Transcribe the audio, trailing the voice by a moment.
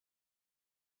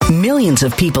Millions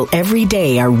of people every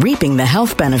day are reaping the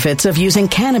health benefits of using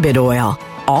cannabis oil,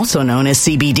 also known as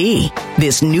CBD.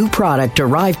 This new product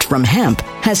derived from hemp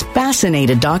has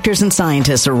fascinated doctors and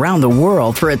scientists around the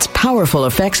world for its powerful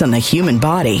effects on the human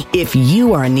body. If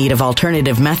you are in need of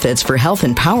alternative methods for health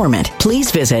empowerment, please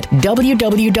visit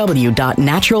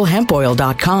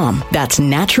www.naturalhempoil.com. That's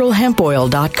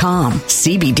naturalhempoil.com.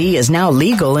 CBD is now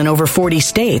legal in over 40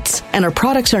 states, and our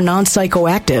products are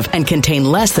non-psychoactive and contain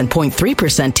less than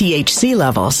 0.3% THC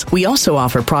levels. We also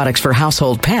offer products for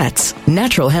household pets.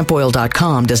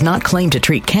 Naturalhempoil.com does not claim to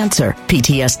treat cancer,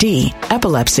 PTSD,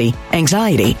 epilepsy,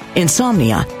 anxiety,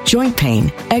 insomnia, joint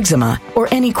pain, eczema, or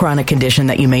any chronic condition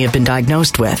that you may have been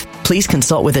diagnosed with. Please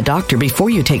consult with a doctor before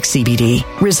you take CBD.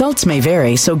 Results may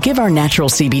vary, so give our natural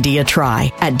CBD a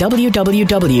try at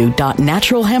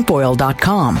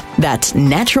www.naturalhempoil.com. That's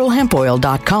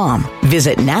naturalhempoil.com.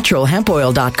 Visit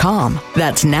naturalhempoil.com.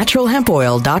 That's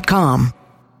naturalhempoil.com.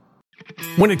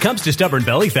 When it comes to stubborn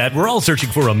belly fat, we're all searching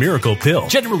for a miracle pill.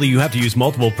 Generally, you have to use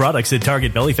multiple products that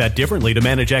target belly fat differently to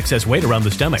manage excess weight around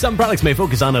the stomach. Some products may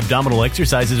focus on abdominal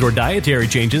exercises or dietary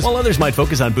changes, while others might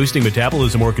focus on boosting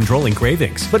metabolism or controlling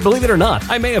cravings. But believe it or not,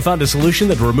 I may have found a solution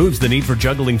that removes the need for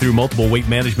juggling through multiple weight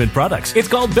management products. It's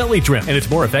called Belly Trim, and it's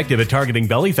more effective at targeting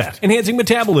belly fat, enhancing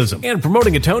metabolism, and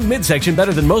promoting a toned midsection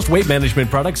better than most weight management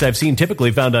products I've seen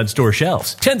typically found on store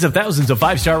shelves. Tens of thousands of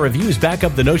 5-star reviews back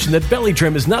up the notion that Belly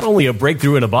Trim is not only a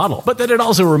breakthrough in a bottle, but that it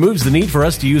also removes the need for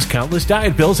us to use countless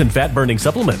diet pills and fat-burning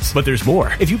supplements. But there's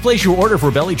more. If you place your order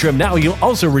for Belly Trim now, you'll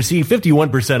also receive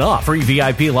 51% off, free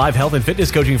VIP live health and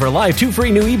fitness coaching for life, 2 free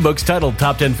new ebooks titled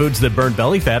Top 10 Foods That Burn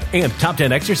Belly Fat and Top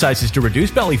 10 Exercises to Reduce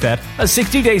Belly Fat, a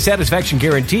 60-day satisfaction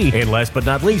guarantee, and last but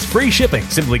not least, free shipping.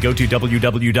 Simply go to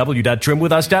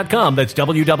www.trimwithus.com. That's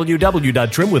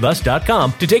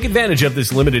www.trimwithus.com to take advantage of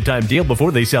this limited time deal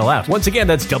before they sell out. Once again,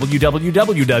 that's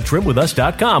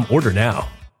www.trimwithus.com. Order now.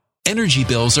 Energy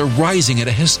bills are rising at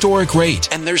a historic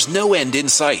rate, and there's no end in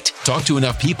sight. Talk to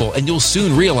enough people, and you'll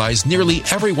soon realize nearly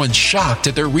everyone's shocked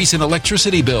at their recent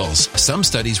electricity bills. Some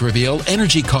studies reveal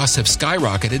energy costs have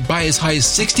skyrocketed by as high as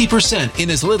 60%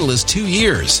 in as little as 2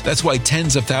 years. That's why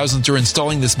tens of thousands are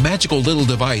installing this magical little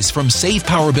device from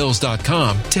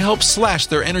SavePowerBills.com to help slash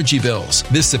their energy bills.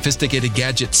 This sophisticated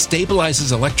gadget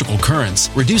stabilizes electrical currents,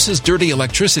 reduces dirty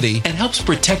electricity, and helps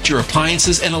protect your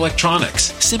appliances and electronics.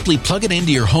 Simply plug it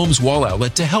into your home's wall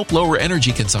outlet to help lower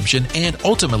energy consumption and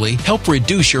ultimately help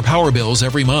reduce your power bills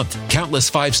every month.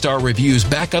 Countless 5-star reviews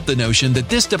back up the notion that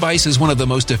this device is one of the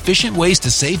most efficient ways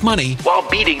to save money while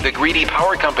beating the greedy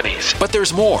power companies. But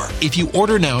there's more. If you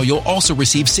order now, you'll also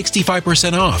receive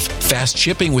 65% off, fast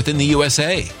shipping within the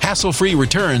USA, hassle-free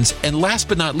returns, and last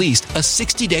but not least, a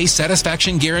 60-day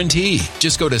satisfaction guarantee.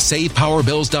 Just go to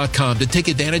SavePowerBills.com to take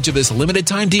advantage of this limited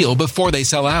time deal before they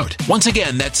sell out. Once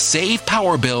again, that's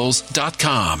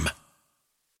SavePowerBills.com.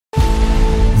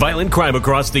 Violent crime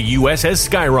across the U.S. has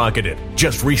skyrocketed.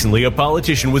 Just recently, a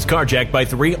politician was carjacked by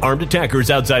 3 armed attackers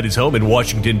outside his home in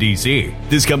Washington, D.C.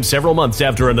 This comes several months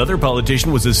after another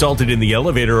politician was assaulted in the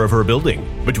elevator of her building.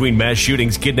 Between mass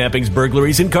shootings, kidnappings,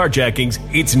 burglaries, and carjackings,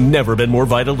 it's never been more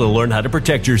vital to learn how to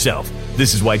protect yourself.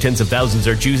 This is why tens of thousands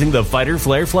are choosing the Fighter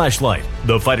Flare flashlight.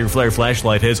 The Fighter Flare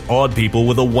flashlight has awed people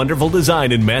with a wonderful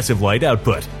design and massive light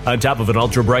output. On top of an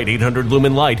ultra-bright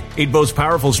 800-lumen light, it boasts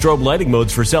powerful strobe lighting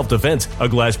modes for self-defense, a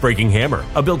glass-breaking hammer,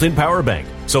 a built-in power bank,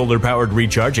 solar-powered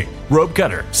recharging, rope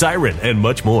cutter, siren, and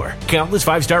much more. Countless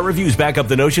 5-star reviews back up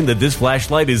the notion that this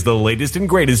flashlight is the latest and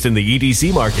greatest in the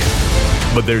EDC market.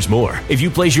 But there's more. If you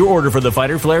place your order for the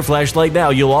Fighter Flare flashlight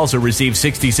now, you'll also receive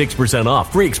 66%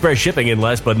 off, free express shipping, and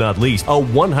last but not least, a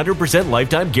 100%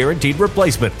 lifetime guaranteed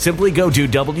replacement. Simply go to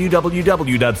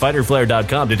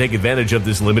www.fighterflare.com to take advantage of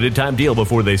this limited time deal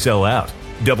before they sell out.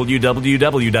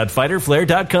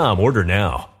 www.fighterflare.com. Order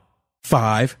now.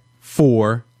 5,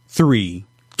 4, 3,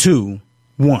 2,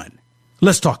 1.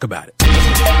 Let's talk about it.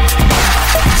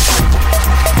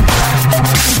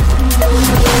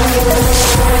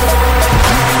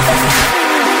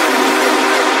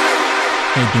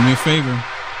 Hey, do me a favor.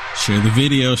 Share the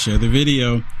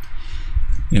video.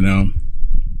 You know,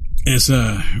 it's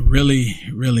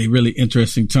really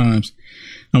interesting times.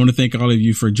 I want to thank all of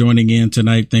you for joining in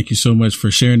tonight. Thank you so much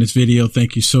for sharing this video.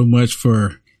 Thank you so much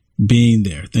for being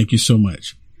there. Thank you so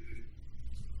much.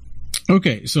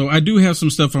 Okay, so I do have some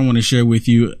stuff I want to share with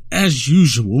you as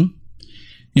usual.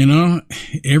 You know,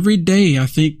 every day I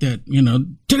think that, you know,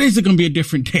 today's going to be a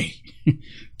different day.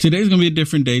 Today's going to be a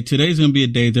different day. Today's going to be a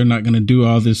day they're not going to do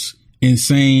all this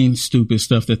insane, stupid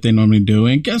stuff that they normally do.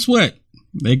 And guess what?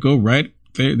 They go right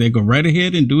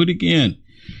ahead and do it again.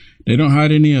 They don't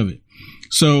hide any of it.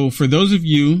 So for those of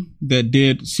you that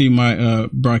did see my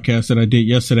broadcast that I did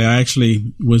yesterday, I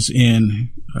actually was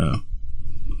in,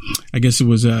 I guess it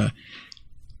was, I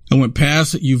went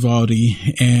past Uvalde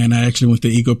and I actually went to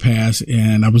Eagle Pass,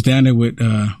 and I was down there with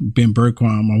Ben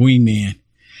Bergquam, my wingman.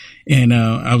 And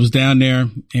I was down there,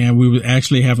 and we were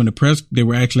actually having they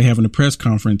were actually having a press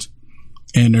conference,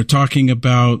 and they're talking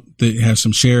about, they have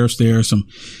some sheriffs there, some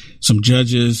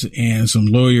judges and some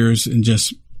lawyers, and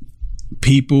just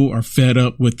people are fed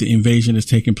up with the invasion that's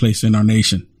taking place in our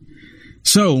nation.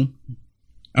 So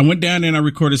I went down there and I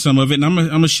recorded some of it, and I'm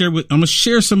gonna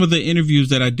share some of the interviews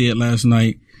that I did last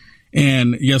night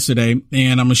and yesterday,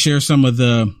 and I'm gonna share some of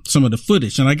the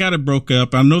footage. And I got it broke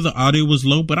up. I know the audio was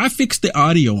low, but I fixed the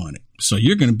audio on it, so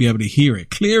you're gonna be able to hear it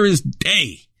clear as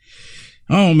day.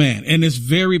 Oh man, and it's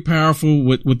very powerful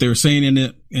what they were saying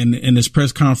in this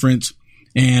press conference.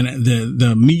 And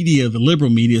the media, the liberal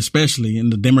media especially,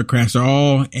 and the Democrats are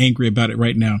all angry about it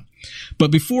right now.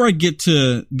 But before I get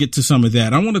to some of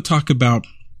that, I want to talk about,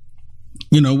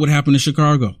 what happened in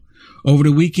Chicago over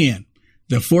the weekend,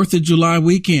 the 4th of July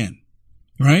weekend,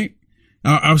 right?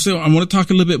 I want to talk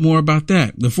a little bit more about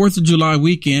that. The 4th of July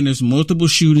weekend, there's multiple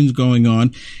shootings going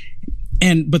on,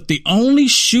 but the only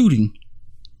shooting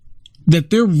that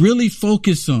they're really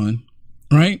focused on,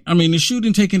 right? I mean, the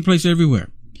shooting taking place everywhere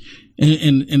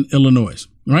in Illinois,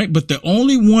 right? But the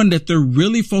only one that they're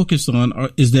really focused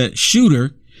on is that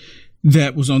shooter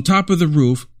that was on top of the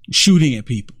roof shooting at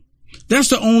people. That's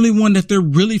the only one that they're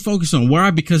really focused on. Why?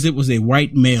 Because it was a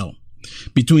white male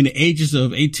between the ages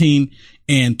of 18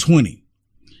 and 20,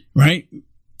 right?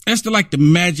 That's the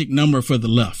magic number for the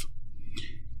left.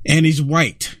 And he's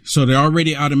white. So they're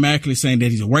already automatically saying that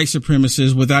he's a white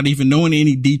supremacist without even knowing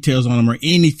any details on him or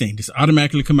anything. Just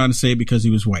automatically come out and say it because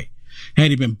he was white.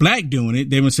 Had he been black doing it,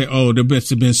 they would say, oh, there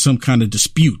must have been some kind of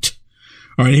dispute,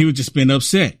 or he would just been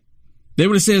upset. They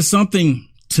would have said something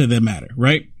to the matter,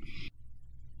 right?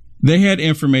 They had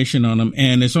information on him,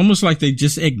 and it's almost like they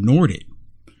just ignored it.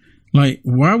 Like,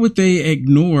 why would they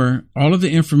ignore all of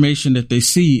the information that they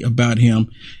see about him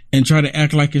and try to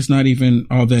act like it's not even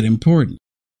all that important?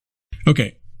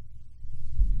 Okay.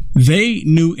 They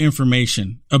knew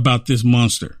information about this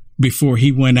monster before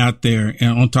he went out there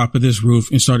and on top of this roof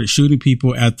and started shooting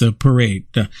people at the parade,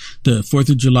 the 4th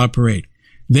of July parade.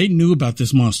 They knew about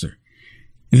this monster.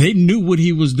 They knew what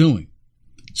he was doing.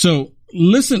 So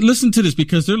listen to this,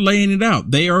 because they're laying it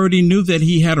out. They already knew that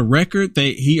he had a record.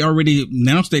 He already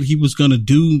announced that he was going to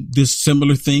do this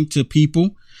similar thing to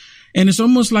people. And it's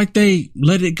almost like they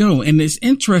let it go. And it's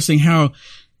interesting how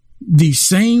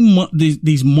these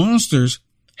monsters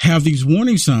have these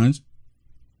warning signs,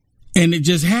 and it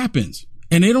just happens.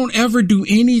 And they don't ever do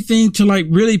anything to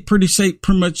really pretty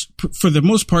much, for the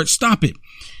most part, stop it.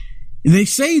 They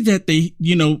say that they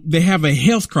have a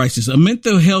health crisis, a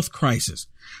mental health crisis.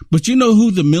 But you know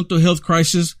who the mental health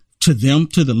crisis to them,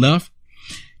 to the left?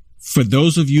 For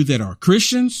those of you that are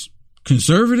Christians,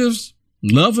 conservatives,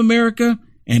 love America,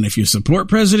 and if you support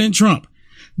President Trump,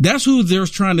 that's who they're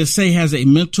trying to say has a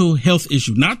mental health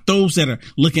issue, not those that are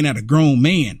looking at a grown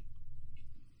man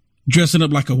dressing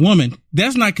up like a woman.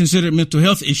 That's not considered mental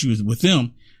health issues with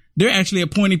them. They're actually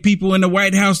appointing people in the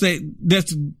White House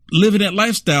that's living that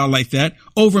lifestyle like that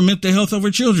over mental health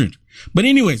over children. But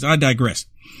anyways, I digress.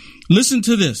 Listen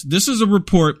to this. This is a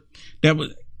report that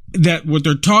what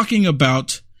they're talking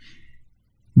about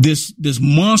this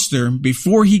monster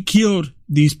before he killed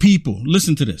these people.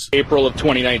 Listen to this. April of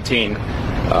 2019,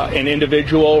 an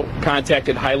individual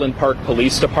contacted Highland Park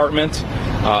Police Department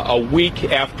a week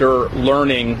after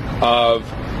learning of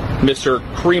Mr.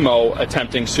 Cremo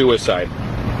attempting suicide.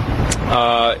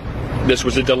 This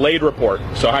was a delayed report,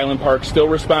 so Highland Park still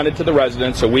responded to the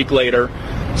residents a week later,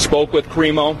 spoke with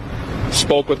Cremo,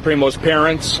 spoke with Cremo's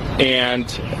parents, and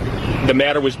the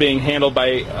matter was being handled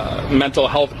by mental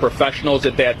health professionals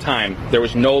at that time. There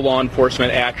was no law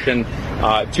enforcement action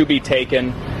to be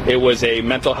taken. It was a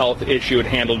mental health issue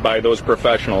handled by those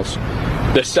professionals.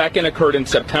 The second occurred in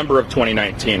September of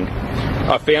 2019.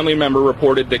 A family member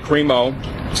reported that Cremo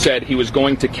said he was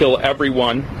going to kill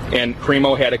everyone, and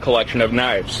Cremo had a collection of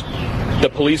knives. The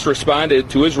police responded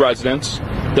to his residence.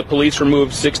 The police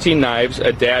removed 16 knives,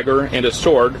 a dagger, and a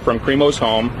sword from Cremo's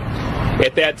home.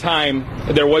 At that time,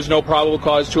 there was no probable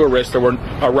cause to arrest.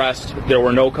 There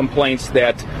were no complaints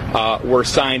that were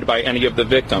signed by any of the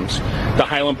victims. The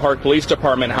Highland Park Police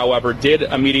Department, however, did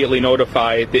immediately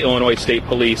notify the Illinois State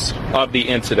Police of the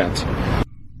incident.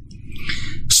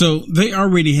 So they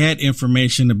already had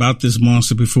information about this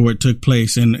monster before it took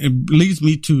place. And it leads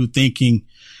me to thinking,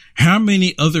 how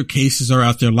many other cases are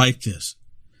out there like this?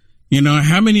 You know,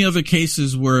 how many other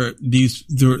cases were these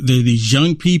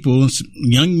young people,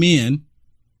 young men,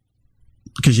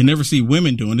 because you never see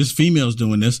women doing this, females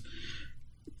doing this.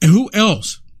 And who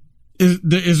else?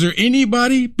 Is there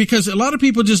anybody? Because a lot of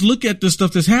people just look at the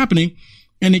stuff that's happening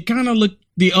and they kind of look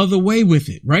the other way with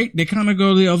it, right? They kind of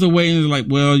go the other way and they're like,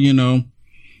 well, you know,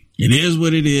 it is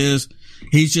what it is.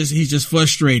 He's just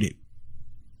frustrated.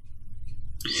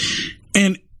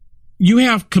 And you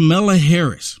have Kamala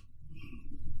Harris.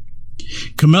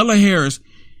 Kamala Harris,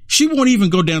 she won't even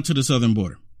go down to the southern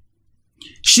border.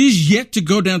 She's yet to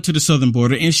go down to the southern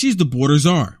border, and she's the border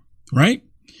czar, right?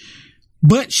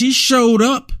 But she showed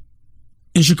up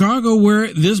in Chicago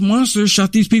where this monster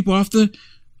shot these people off the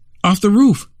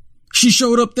roof. She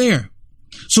showed up there.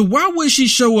 So why would she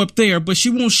show up there, but she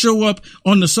won't show up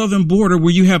on the southern border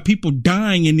where you have people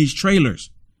dying in these trailers?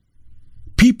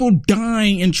 People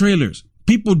dying in trailers.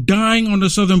 People dying on the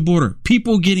southern border.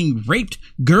 People getting raped.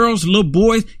 Girls, little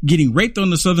boys getting raped on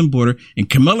the southern border. And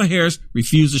Kamala Harris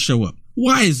refused to show up.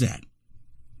 Why is that?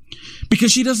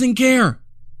 Because she doesn't care.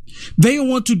 They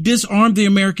want to disarm the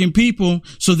American people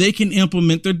so they can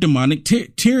implement their demonic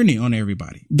tyranny on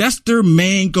everybody. That's their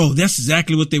main goal. That's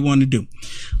exactly what they want to do.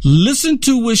 Listen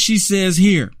to what she says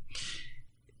here.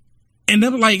 And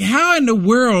they're like, how in the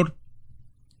world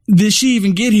did she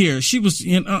even get here? She was,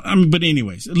 but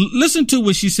anyways, listen to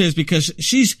what she says, because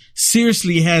she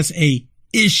seriously has a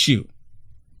issue.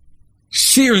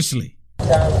 Seriously. We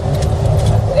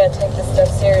got to take this stuff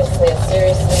seriously, as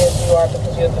seriously as you are,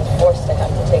 because you have been forced to have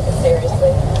to take it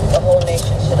seriously. The whole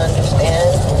nation should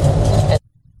understand.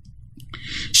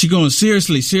 She going,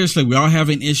 seriously, we all have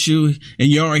an issue, and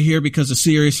y'all are here because of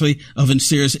a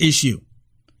serious issue.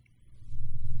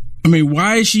 I mean,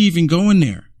 why is she even going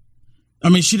there? I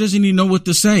mean, she doesn't even know what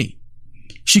to say.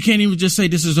 She can't even just say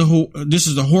this is a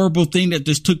horrible thing that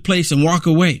just took place and walk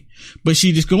away. But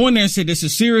she just go in there and say this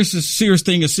is a serious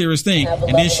thing. And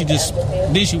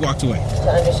then she walked away. To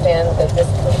understand that this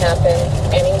can happen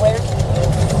anywhere,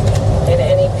 in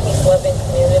any peace-loving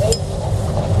community,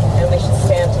 and we should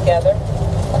stand together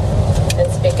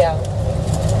and speak out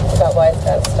about why it's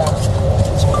got to stop.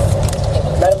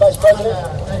 Madam Vice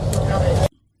President.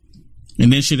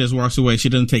 And then she just walks away. She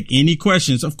doesn't take any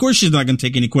questions. Of course, she's not going to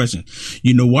take any questions.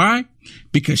 You know why?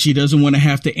 Because she doesn't want to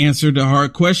have to answer the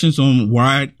hard questions on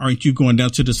why aren't you going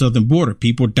down to the southern border?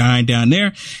 People dying down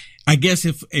there. I guess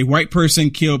if a white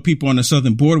person killed people on the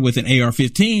southern border with an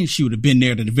AR-15, she would have been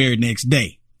there the very next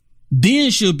day. Then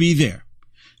she'll be there.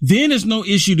 Then there's no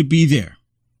issue to be there.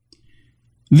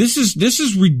 This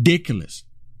is ridiculous.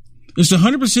 It's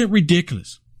 100%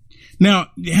 ridiculous. Now,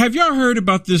 have y'all heard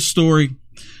about this story?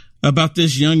 About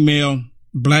this young male,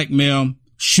 black male,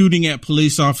 shooting at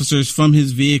police officers from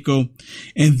his vehicle.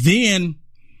 And then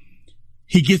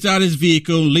he gets out of his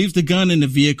vehicle, leaves the gun in the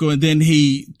vehicle, and then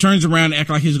he turns around and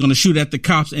acts like he's going to shoot at the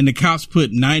cops. And the cops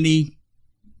put 90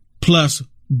 plus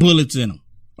bullets in him,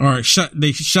 or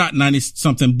they shot 90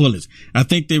 something bullets. I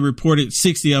think they reported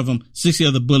 60 of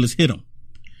the bullets hit him.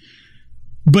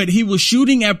 But he was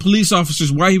shooting at police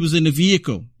officers while he was in the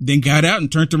vehicle, then got out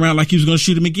and turned around like he was going to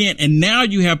shoot him again. And now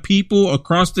you have people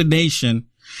across the nation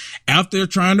out there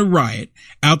trying to riot,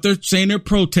 out there saying they're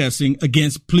protesting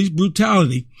against police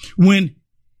brutality when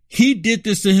he did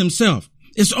this to himself.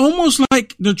 It's almost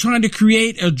like they're trying to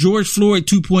create a George Floyd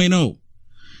 2.0.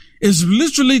 It's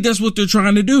literally, that's what they're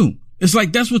trying to do. It's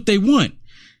like, that's what they want.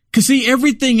 Cause see,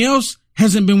 everything else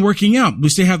hasn't been working out. We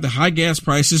still have the high gas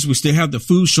prices. We still have the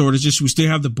food shortages. We still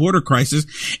have the border crisis.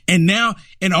 And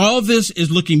all this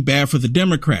is looking bad for the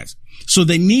Democrats. So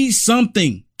they need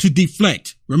something to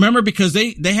deflect. Remember, because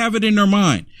they have it in their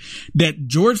mind that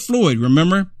George Floyd,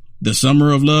 remember the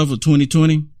summer of love of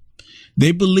 2020?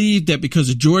 They believe that because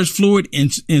the George Floyd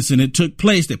incident took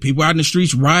place, that people out in the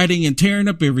streets rioting and tearing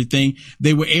up everything,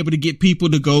 they were able to get people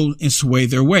to go and sway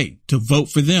their way to vote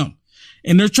for them.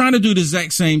 And they're trying to do the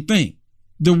exact same thing.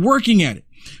 They're working at it.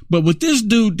 But what this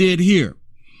dude did here,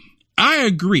 I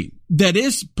agree that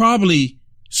it's probably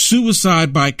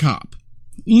suicide by cop.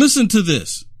 Listen to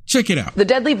this. Check it out. The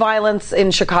deadly violence in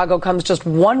Chicago comes just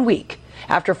 1 week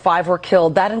after 5 were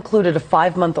killed. That included a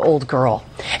 5-month-old girl.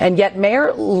 And yet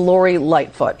Mayor Lori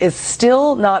Lightfoot is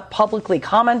still not publicly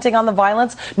commenting on the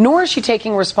violence, nor is she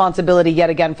taking responsibility yet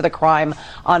again for the crime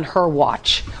on her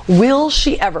watch. Will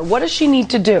she ever? What does she need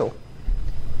to do?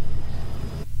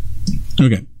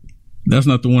 Okay, that's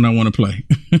not the one I want to play.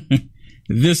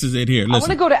 This is it here. Listen. I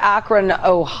want to go to Akron,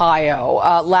 Ohio.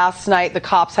 Last night, the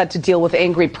cops had to deal with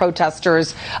angry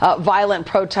protesters. Violent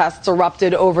protests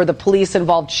erupted over the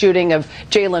police-involved shooting of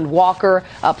Jayland Walker.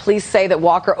 Police say that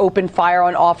Walker opened fire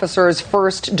on officers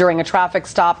first during a traffic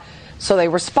stop, so they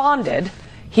responded.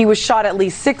 he was shot at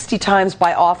least 60 times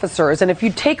by officers. And if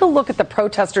you take a look at the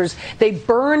protesters, they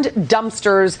burned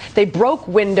dumpsters, they broke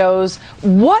windows.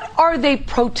 What are they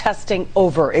protesting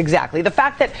over exactly? The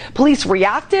fact that police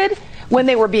reacted when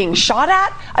they were being shot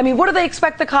at? I mean, what do they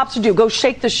expect the cops to do? Go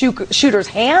shake the shooter's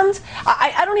hand?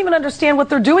 I don't even understand what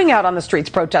they're doing out on the streets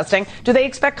protesting. Do they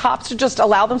expect cops to just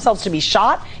allow themselves to be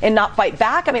shot and not fight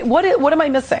back? I mean, what am I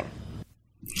missing?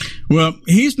 Well,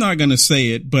 he's not going to say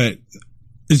it, but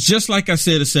it's just like I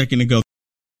said a second ago.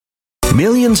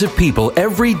 Millions of people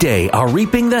every day are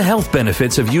reaping the health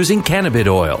benefits of using cannabis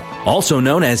oil, also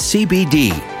known as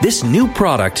CBD. This new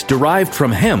product derived from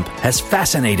hemp has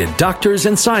fascinated doctors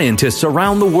and scientists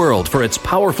around the world for its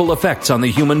powerful effects on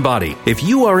the human body. If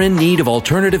you are in need of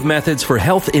alternative methods for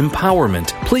health empowerment,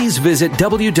 please visit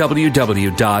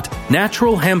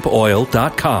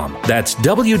www.naturalhempoil.com. That's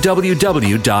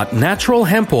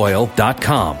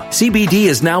www.naturalhempoil.com. CBD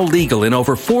is now legal in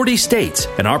over 40 states,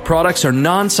 and our products are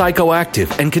non-psychoactive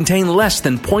and contain less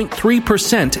than 0.3%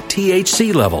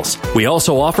 THC levels. We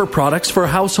also offer products for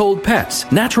household pets.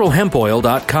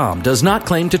 NaturalHempOil.com does not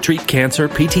claim to treat cancer,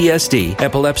 PTSD,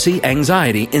 epilepsy,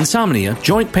 anxiety, insomnia,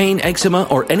 joint pain, eczema,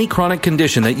 or any chronic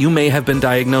condition that you may have been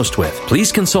diagnosed with.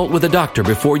 Please consult with a doctor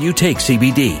before you take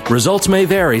CBD. Results may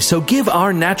vary, so give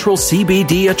our natural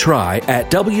CBD a try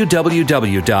at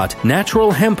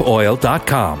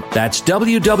www.naturalhempoil.com. That's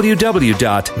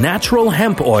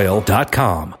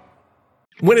www.naturalhempoil.com.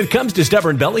 When it comes to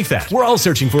stubborn belly fat, we're all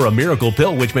searching for a miracle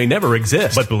pill which may never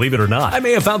exist. But believe it or not, I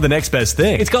may have found the next best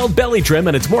thing. It's called Belly Trim,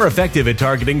 and it's more effective at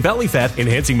targeting belly fat,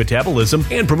 enhancing metabolism,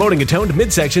 and promoting a toned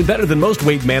midsection better than most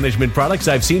weight management products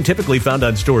I've seen typically found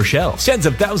on store shelves. Tens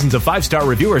of thousands of 5-star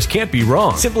reviewers can't be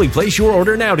wrong. Simply place your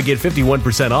order now to get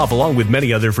 51% off along with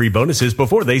many other free bonuses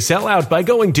before they sell out by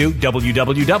going to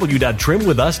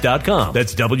www.trimwithus.com.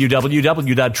 That's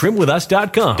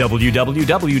www.trimwithus.com.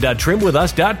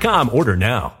 www.trimwithus.com. Order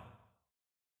now.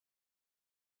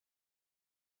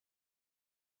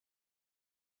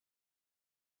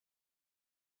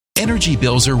 Energy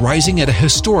bills are rising at a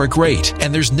historic rate,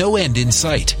 and there's no end in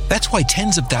sight. That's why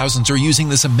tens of thousands are using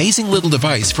this amazing little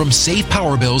device from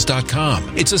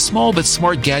SavePowerBills.com. It's a small but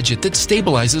smart gadget that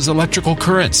stabilizes electrical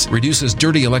currents, reduces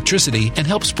dirty electricity, and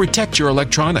helps protect your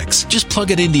electronics. Just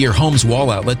plug it into your home's wall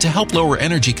outlet to help lower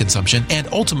energy consumption and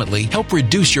ultimately help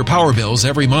reduce your power bills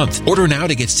every month. Order now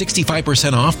to get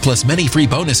 65% off plus many free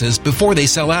bonuses before they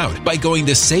sell out by going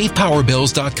to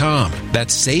SavePowerBills.com.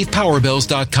 That's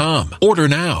SavePowerBills.com. Order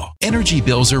now. Energy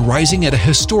bills are rising at a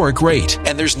historic rate,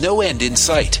 and there's no end in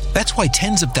sight. That's why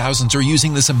tens of thousands are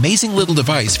using this amazing little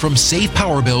device from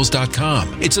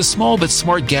SavePowerBills.com. It's a small but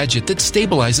smart gadget that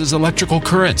stabilizes electrical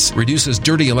currents, reduces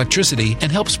dirty electricity,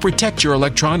 and helps protect your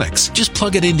electronics. Just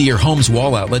plug it into your home's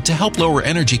wall outlet to help lower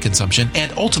energy consumption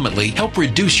and ultimately help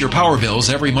reduce your power bills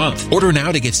every month. Order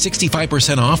now to get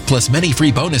 65% off plus many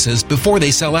free bonuses before they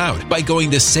sell out by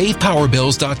going to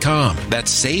SavePowerBills.com.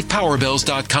 That's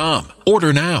SavePowerBills.com.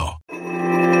 Order now.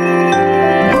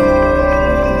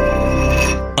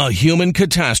 A human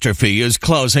catastrophe is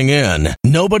closing in.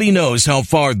 Nobody knows how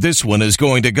far this one is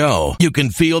going to go. You can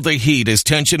feel the heat as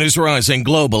tension is rising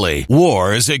globally.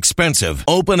 War is expensive.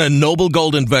 Open a Noble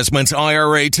Gold Investments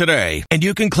IRA today, and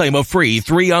you can claim a free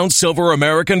 3-ounce silver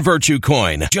American Virtue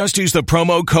coin. Just use the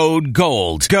promo code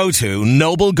GOLD. Go to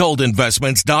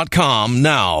noblegoldinvestments.com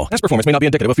now. Past performance may not be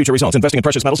indicative of future results. Investing in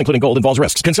precious metals, including gold, involves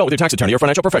risks. Consult with your tax attorney or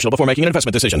financial professional before making an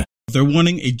investment decision. They're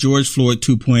wanting a George Floyd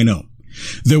 2.0.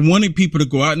 They're wanting people to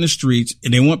go out in the streets,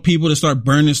 and they want people to start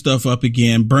burning stuff up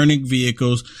again, burning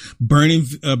vehicles, burning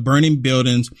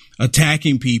buildings,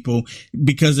 attacking people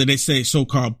because of, they say,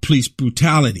 so-called police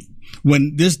brutality.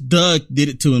 When this Doug did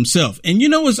it to himself. And you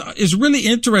know, it's really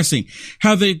interesting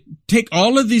how they take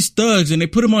all of these thugs and they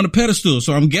put them on a pedestal.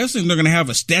 So I'm guessing they're going to have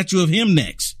a statue of him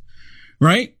next,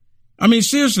 right? I mean,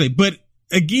 seriously. But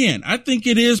again, I think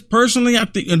it is personally, I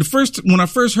think when I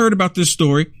first heard about this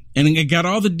story, and I got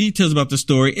all the details about the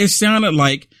story, it sounded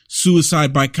like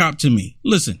suicide by cop to me.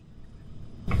 Listen.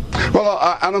 Well,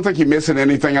 I don't think you're missing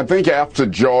anything. I think after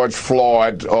George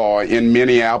Floyd in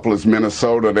Minneapolis,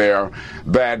 Minnesota there,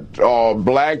 that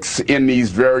blacks in these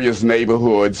various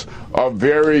neighborhoods are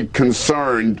very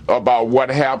concerned about what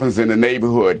happens in the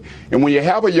neighborhood. And when you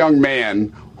have a young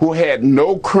man who had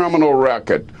no criminal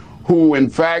record, who in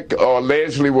fact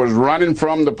allegedly was running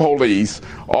from the police,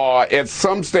 at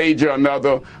some stage or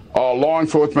another law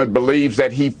enforcement believes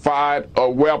that he fired a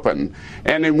weapon.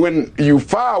 And then when you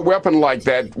fire a weapon like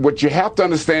that, what you have to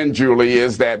understand, Julie,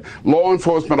 is that law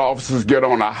enforcement officers get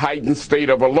on a heightened state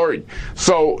of alert.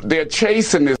 So they're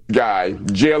chasing this guy,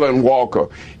 Jalen Walker.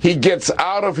 He gets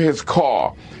out of his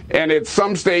car, and at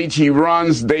some stage he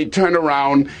runs, they turn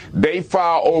around, they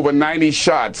fire over 90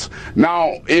 shots.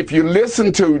 Now, if you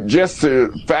listen to just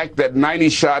the fact that 90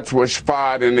 shots was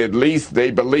fired and at least they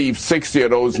believe 60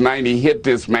 of those 90 hit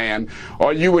this man,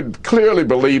 or you would clearly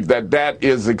believe that that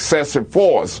is excessive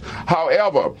force.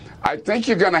 However, I think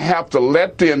you're going to have to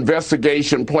let the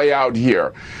investigation play out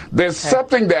here. There's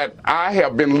something that I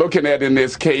have been looking at in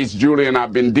this case, Julie, and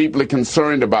I've been deeply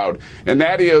concerned about, and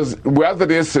that is whether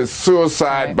this is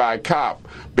suicide by cop.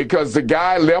 Because the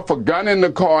guy left a gun in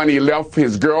the car and he left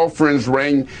his girlfriend's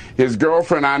ring. His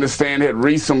girlfriend, I understand, had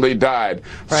recently died.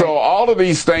 Right. So all of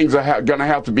these things are going to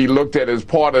have to be looked at as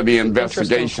part of the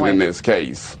investigation in this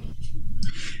case.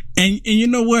 And you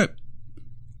know what?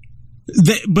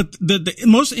 But the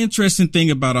most interesting thing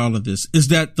about all of this is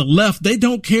that the left, they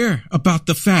don't care about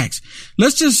the facts.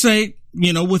 Let's just say,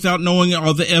 you know, without knowing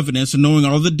all the evidence and knowing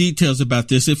all the details about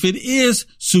this, if it is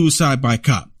suicide by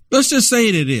cop, let's just say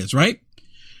it is, right?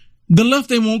 The left,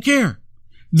 they won't care.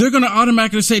 They're going to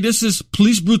automatically say this is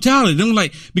police brutality. They're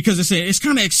like, because they say it's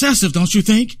kind of excessive, don't you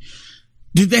think?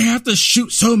 Did they have to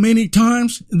shoot so many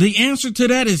times? The answer to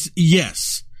that is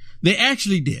yes. They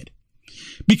actually did.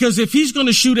 Because if he's going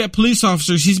to shoot at police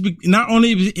officers, not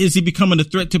only is he becoming a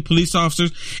threat to police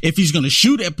officers, if he's going to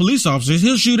shoot at police officers,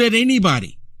 he'll shoot at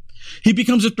anybody. He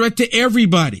becomes a threat to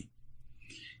everybody.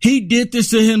 He did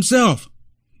this to himself.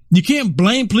 You can't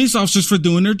blame police officers for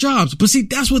doing their jobs. But see,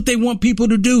 that's what they want people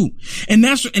to do. And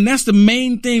that's the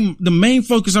main thing, the main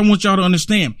focus I want y'all to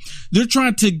understand. They're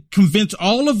trying to convince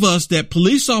all of us that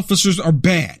police officers are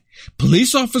bad.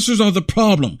 Police officers are the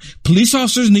problem. Police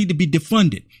officers need to be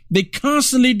defunded. They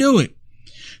constantly do it.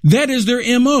 That is their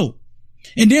MO.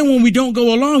 And then when we don't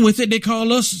go along with it, they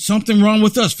call us something wrong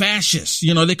with us, fascists.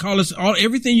 You know, they call us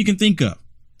everything you can think of.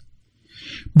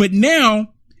 But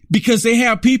now, because they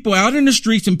have people out in the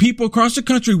streets and people across the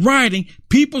country rioting,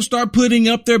 people start putting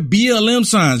up their BLM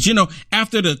signs. You know,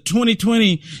 after the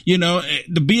 2020, you know,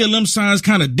 the BLM signs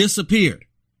kind of disappeared.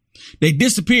 They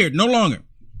disappeared, no longer.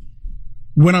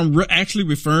 What I'm actually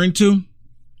referring to.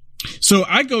 So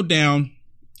I go down,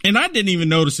 and I didn't even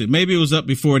notice it. Maybe it was up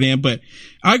before then, but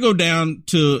I go down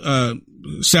to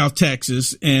South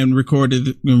Texas and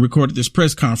recorded this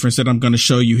press conference that I'm going to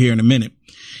show you here in a minute.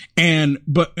 And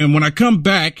when I come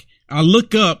back, I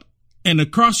look up, and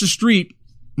across the street,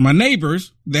 my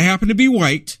neighbors, they happen to be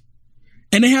white,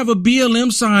 and they have a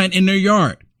BLM sign in their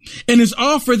yard. And it's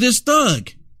all for this thug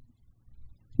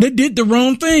that did the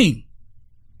wrong thing.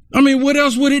 I mean, what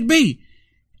else would it be?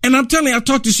 And I'm telling you, I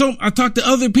talked to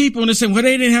other people, and they said, well,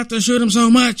 they didn't have to shoot him so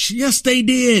much. Yes, they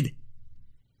did.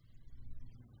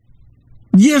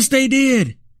 Yes, they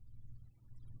did.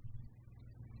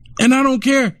 And I don't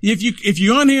care if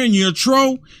you're on here and you're a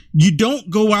troll, you don't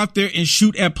go out there and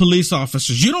shoot at police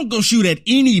officers. You don't go shoot at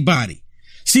anybody.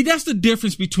 See, that's the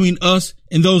difference between us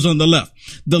and those on the left.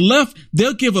 The left,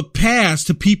 they'll give a pass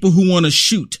to people who want to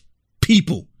shoot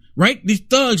people, right? These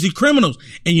thugs, these criminals.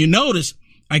 And you notice,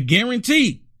 I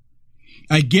guarantee,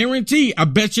 I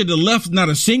bet you the left, not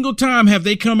a single time have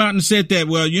they come out and said that,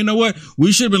 well, you know what?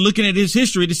 We should have been looking at his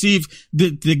history to see if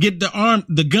to get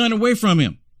the gun away from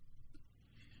him.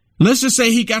 Let's just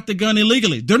say he got the gun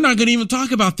illegally. They're not going to even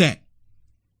talk about that.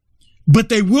 But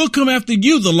they will come after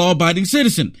you, the law-abiding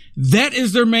citizen. That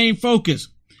is their main focus.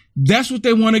 That's what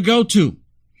they want to go to.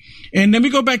 And let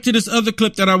me go back to this other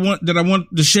clip that I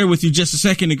want to share with you just a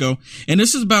second ago. And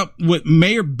this is about what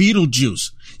Mayor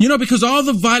Beetlejuice. You know, because all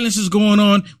the violence is going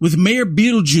on with Mayor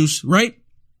Beetlejuice, right?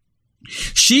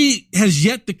 She has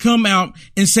yet to come out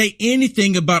and say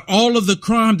anything about all of the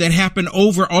crime that happened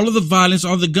over, all of the violence,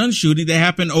 all the gun shooting that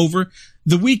happened over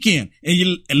the weekend.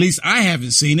 And at least I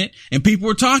haven't seen it. And people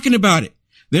were talking about it.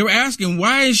 They were asking,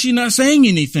 why is she not saying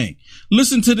anything?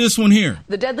 Listen to this one here.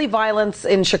 The deadly violence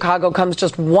in Chicago comes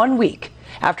just 1 week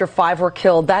after 5 were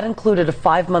killed. That included a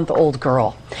 5-month-old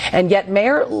girl. And yet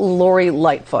Mayor Lori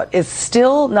Lightfoot is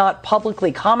still not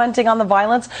publicly commenting on the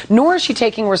violence, nor is she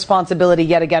taking responsibility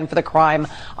yet again for the crime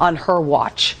on her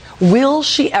watch. Will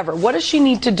she ever? What does she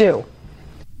need to do?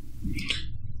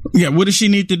 Yeah, what does she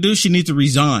need to do? She needs to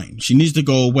resign. She needs to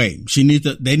go away.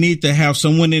 They need to have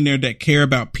someone in there that care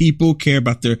about people, care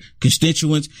about their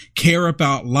constituents, care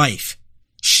about life.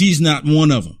 She's not one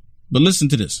of them. But listen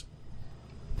to this.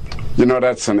 You know,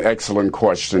 that's an excellent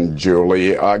question,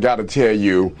 Julie. I got to tell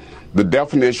you, the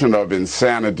definition of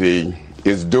insanity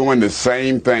is doing the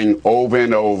same thing over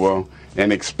and over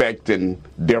and expecting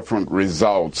different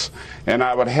results. And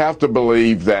I would have to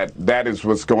believe that that is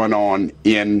what's going on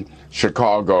in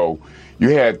Chicago. You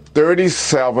had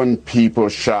 37 people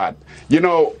shot. You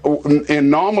know,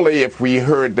 and normally if we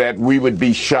heard that, we would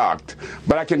be shocked.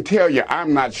 But I can tell you,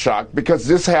 I'm not shocked because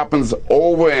this happens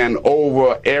over and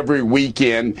over every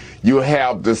weekend. You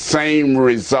have the same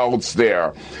results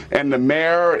there. And the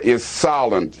mayor is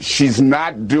silent. She's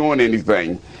not doing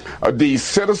anything. The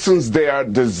citizens there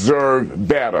deserve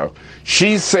better.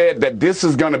 She said that this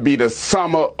is going to be the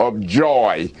summer of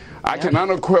joy. I can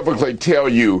unequivocally tell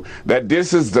you that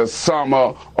this is the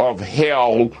summer of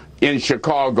hell in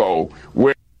Chicago.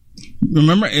 Where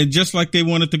remember, and just like they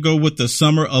wanted to go with the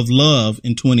summer of love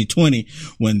in 2020,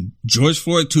 when George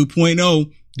Floyd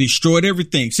 2.0 destroyed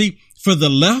everything. See, for the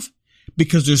left,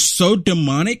 because they're so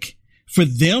demonic, for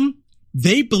them,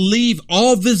 they believe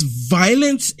all this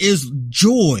violence is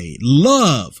joy,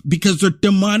 love, because they're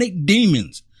demonic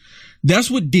demons.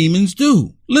 That's what demons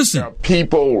do. Listen.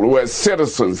 People who as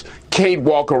citizens can't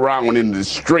walk around in the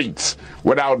streets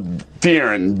without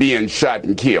fearing being shot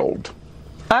and killed.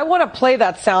 I want to play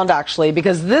that sound, actually,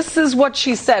 because this is what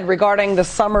she said regarding the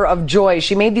summer of joy.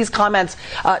 She made these comments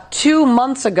 2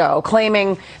 months ago,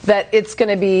 claiming that it's going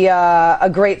to be a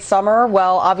great summer.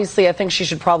 Well, obviously, I think she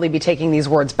should probably be taking these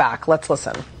words back. Let's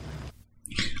listen.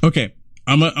 Okay,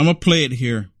 I'm gonna play it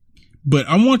here, but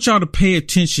I want y'all to pay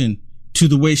attention to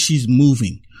the way she's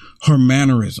moving, her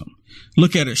mannerism.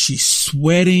 Look at her. She's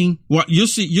sweating. Well, you'll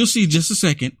see just a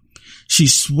second.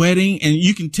 She's sweating, and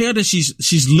you can tell that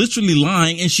she's literally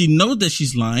lying, and she knows that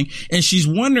she's lying, and she's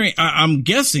wondering, I'm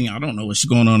guessing, I don't know what's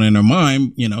going on in her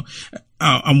mind, you know.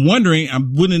 I'm wondering,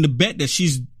 I'm willing to bet that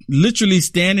she's literally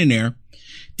standing there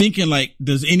thinking like,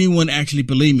 does anyone actually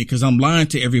believe me? Because I'm lying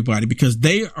to everybody, because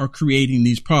they are creating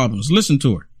these problems. Listen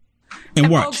to her and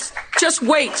watch. Folks, just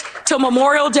wait till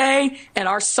Memorial Day and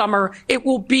our summer. It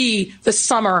will be the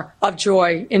summer of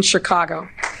joy in Chicago.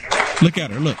 Look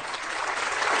at her. Look.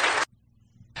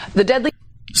 The deadly.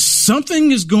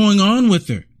 Something is going on with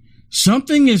her.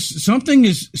 Something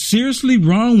is seriously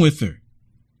wrong with her.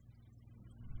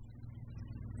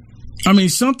 I mean,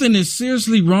 something is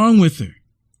seriously wrong with her.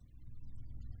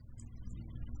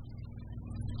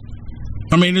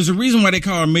 I mean, there's a reason why they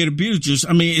call her Mayor Beetlejuice.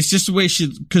 I mean, it's just the way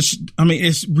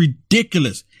it's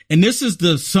ridiculous. And this is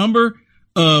the summer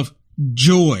of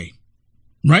joy,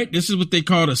 right? This is what they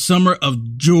call the summer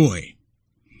of joy.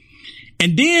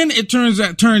 And then it turns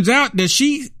out that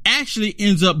she actually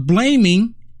ends up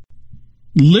blaming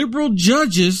liberal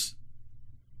judges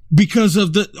because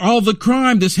of all the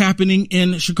crime that's happening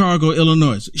in Chicago,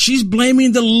 Illinois. She's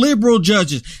blaming the liberal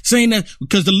judges, saying that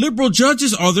because the liberal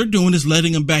judges, all they're doing is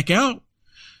letting them back out.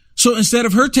 So instead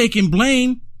of her taking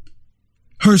blame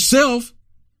herself,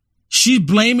 she's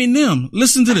blaming them.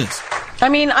 Listen to this. I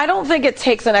mean, I don't think it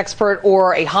takes an expert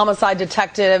or a homicide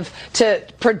detective to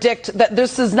predict that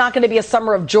this is not going to be a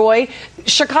summer of joy.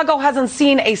 Chicago hasn't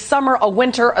seen a summer, a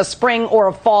winter, a spring, or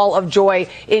a fall of joy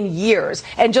in years.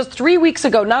 And just 3 weeks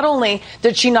ago, not only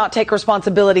did she not take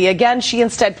responsibility again, she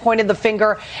instead pointed the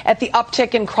finger at the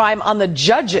uptick in crime on the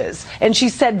judges. And she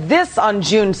said this on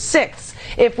June 6th.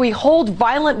 If we hold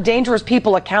violent, dangerous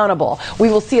people accountable, we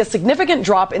will see a significant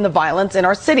drop in the violence in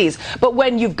our cities. But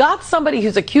when you've got somebody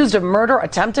who's accused of murder,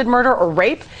 attempted murder, or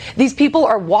rape, these people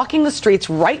are walking the streets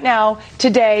right now,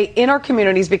 today, in our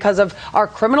communities because of our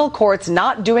criminal courts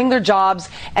not doing their jobs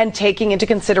and taking into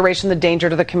consideration the danger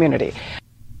to the community.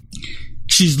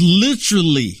 She's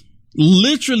literally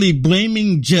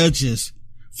blaming judges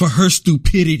for her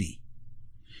stupidity.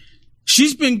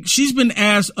 She's been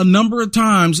asked a number of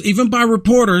times, even by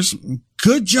reporters,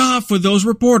 good job for those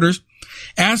reporters,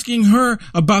 asking her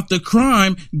about the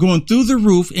crime going through the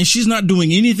roof, and she's not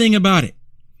doing anything about it.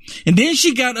 And then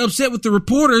she got upset with the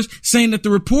reporters, saying that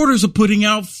the reporters are putting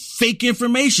out fake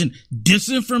information,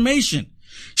 disinformation.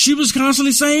 She was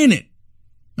constantly saying it.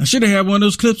 I should have had one of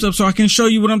those clips up so I can show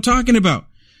you what I'm talking about.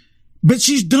 But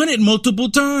she's done it multiple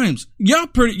times. I'm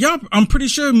pretty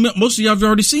sure most of y'all have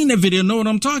already seen that video, know what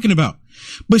I'm talking about.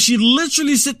 But she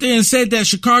literally sit there and said that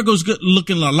Chicago's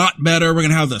looking a lot better. We're going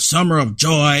to have the summer of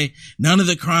joy. None of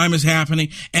the crime is happening.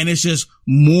 And it's just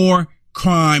more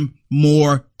crime,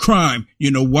 more crime. You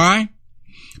know why?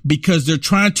 Because they're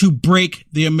trying to break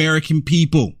the American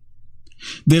people.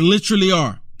 They literally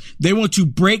are. They want to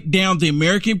break down the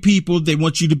American people. They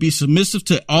want you to be submissive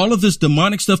to all of this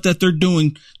demonic stuff that they're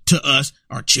doing to us,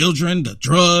 our children, the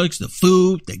drugs, the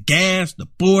food, the gas, the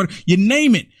border, you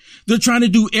name it. They're trying to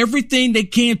do everything they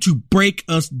can to break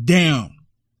us down.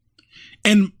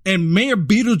 And Mayor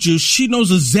Beetlejuice, she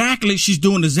knows exactly, she's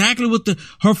doing exactly what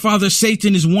her father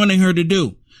Satan is wanting her to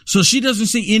do. So she doesn't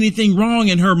see anything wrong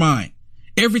in her mind.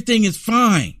 Everything is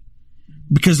fine.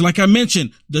 Because like I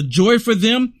mentioned, the joy for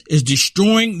them is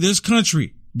destroying this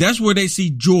country. That's where they see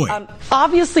joy.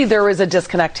 Obviously, there is a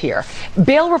disconnect here.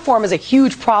 Bail reform is a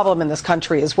huge problem in this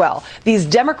country as well. These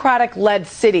Democratic-led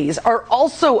cities are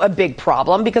also a big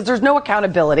problem because there's no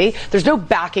accountability, there's no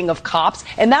backing of cops,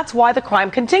 and that's why the crime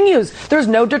continues. There's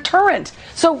no deterrent.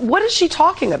 So what is she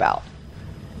talking about?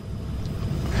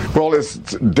 Well, it's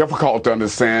difficult to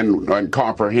understand and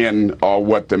comprehend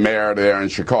what the mayor there in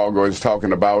Chicago is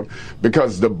talking about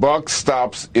because the buck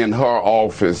stops in her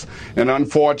office. And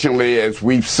unfortunately, as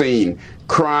we've seen,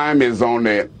 crime is on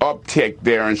the uptick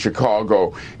there in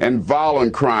Chicago and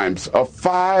violent crimes. A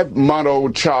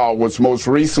 5-month-old child was most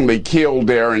recently killed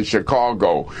there in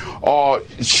Chicago.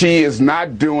 She is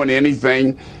not doing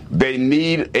anything. They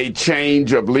need a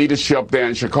change of leadership there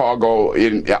in Chicago,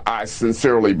 I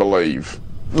sincerely believe.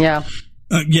 Yeah.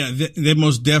 They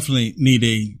most definitely need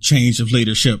a change of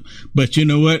leadership. But you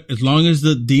know what? As long as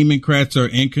the Democrats are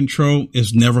in control,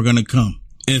 it's never going to come.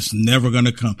 It's never going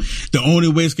to come. The only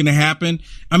way it's going to happen.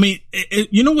 I mean,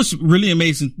 you know what's really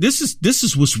amazing? This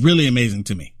is what's really amazing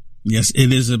to me. Yes,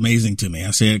 it is amazing to me.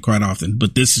 I say it quite often,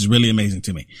 but this is really amazing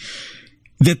to me.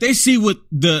 That they see what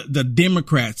the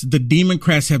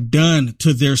Democrats have done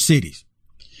to their cities.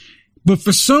 But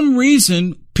for some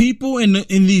reason, people in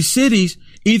these cities,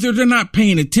 either they're not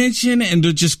paying attention and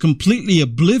they're just completely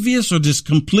oblivious or just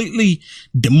completely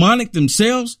demonic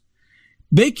themselves.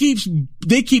 They keep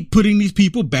putting these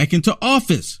people back into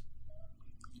office.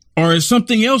 Or is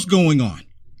something else going on?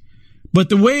 But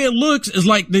the way it looks is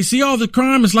like they see all the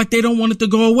crime. It's like they don't want it to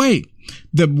go away.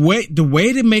 The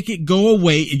way to make it go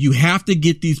away, you have to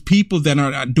get these people that are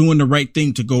not doing the right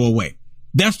thing to go away.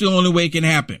 That's the only way it can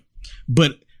happen.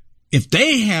 But if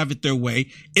they have it their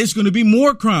way, it's going to be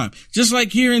more crime. Just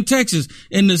like here in Texas,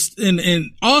 in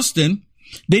Austin,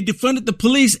 they defunded the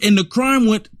police and the crime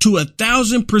went to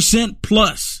 1,000%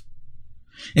 plus.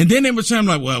 And then they were saying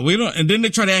like, well, we don't, and then they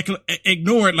try to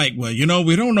ignore it like, well, you know,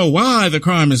 we don't know why the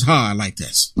crime is high like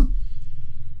this.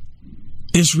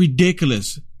 It's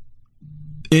ridiculous.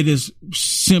 It is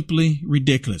simply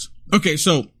ridiculous. Okay.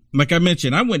 So like I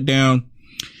mentioned, I went down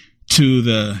to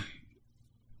the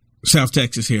South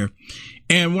Texas here.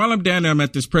 And while I'm down there, I'm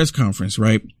at this press conference,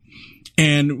 right?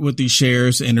 And with these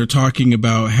sheriffs, and they're talking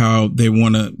about how they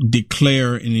want to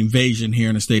declare an invasion here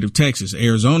in the state of Texas.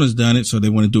 Arizona's done it, so they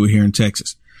want to do it here in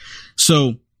Texas.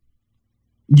 So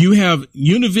you have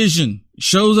Univision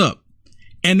shows up,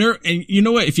 and you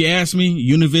know what? If you ask me,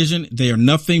 Univision, they are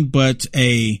nothing but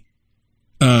a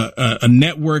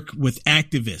network with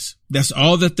activists. That's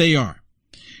all that they are.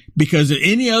 Because at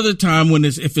any other time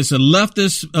if it's a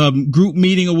leftist group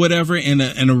meeting or whatever and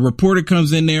a reporter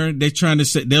comes in there,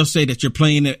 they'll say that you're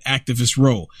playing an activist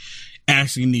role,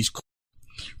 asking these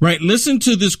questions. Right? Listen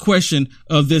to this question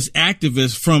of this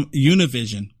activist from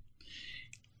Univision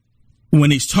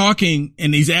when he's talking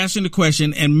and he's asking the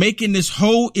question and making this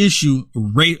whole issue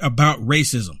about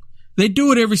racism. They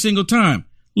do it every single time.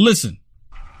 Listen.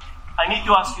 I need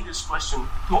to ask you this question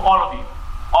to all of you.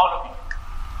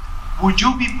 Would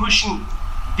you be pushing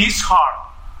this hard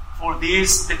for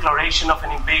this declaration of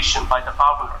an invasion by the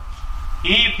governor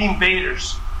if the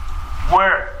invaders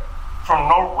were from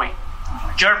Norway,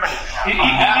 Germany? It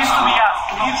needs to be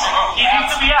asked. It needs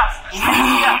to be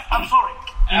asked. I'm sorry.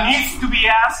 It needs to be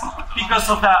asked because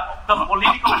of the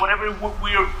political whatever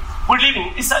we're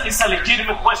living. It's a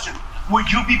legitimate question.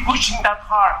 Would you be pushing that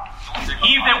hard if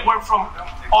they were from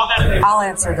other... I'll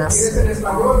answer this.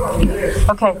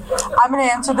 Okay, I'm going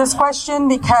to answer this question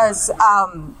because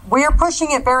we are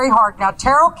pushing it very hard. Now,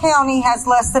 Terrell County has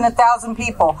less than 1,000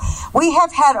 people. We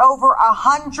have had over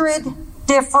 100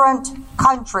 different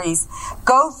countries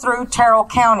go through Terrell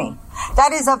County.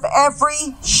 That is of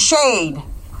every shade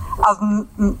of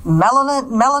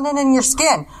melanin in your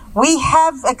skin. We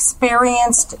have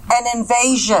experienced an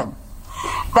invasion.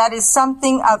 That is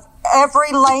something of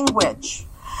every language.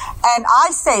 And I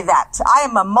say that. I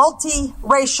am a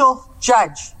multiracial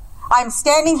judge. I'm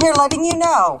standing here letting you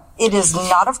know it is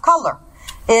not of color.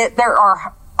 There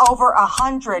are over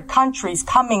 100 countries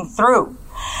coming through.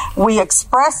 We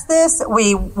express this.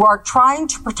 We are trying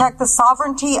to protect the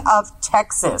sovereignty of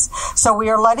Texas. So we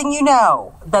are letting you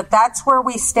know that that's where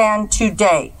we stand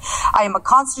today. I am a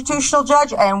constitutional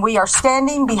judge, and we are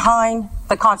standing behind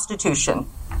the Constitution.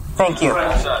 Thank you.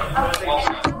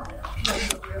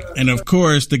 And of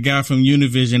course, the guy from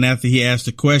Univision, after he asked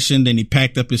the question, then he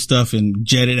packed up his stuff and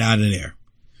jetted out of there.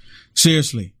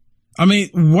 Seriously. I mean,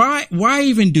 why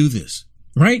even do this?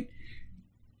 Right?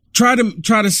 try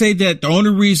to say that the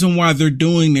only reason why they're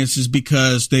doing this is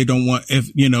because they don't want,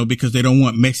 because they don't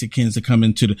want Mexicans to come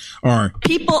into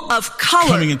people of color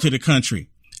coming into the country.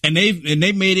 And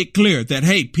they made it clear that,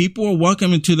 hey, people are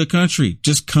welcome into the country.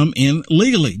 Just come in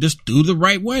legally. Just do the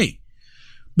right way.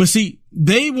 But see,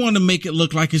 they want to make it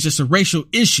look like it's just a racial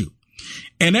issue.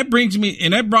 And that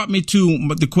brought me to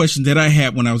the question that I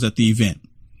had when I was at the event.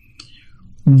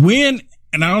 And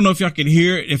I don't know if y'all can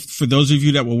hear it, for those of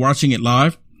you that were watching it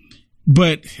live,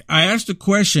 but I asked a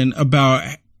question about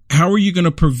how are you going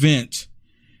to prevent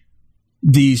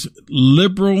these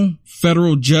liberal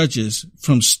federal judges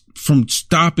from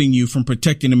stopping you from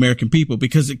protecting the American people,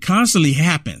 because it constantly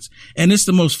happens. And it's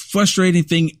the most frustrating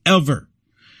thing ever.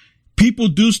 People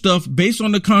do stuff based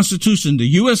on the Constitution, the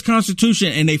U.S.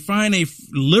 Constitution, and they find a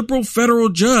liberal federal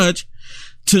judge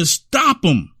to stop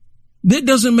them. That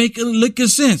doesn't make a lick of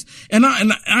sense. And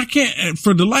I can't,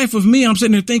 for the life of me, I'm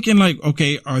sitting there thinking like,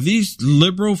 okay, are these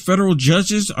liberal federal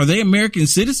judges, are they American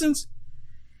citizens?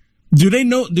 Do they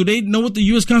know what the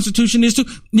U.S. Constitution is too?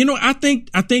 I think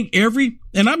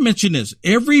and I mentioned this,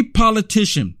 every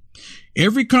politician,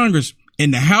 every Congress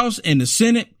in the House and the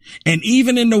Senate, and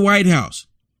even in the White House,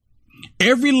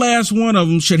 every last one of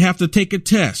them should have to take a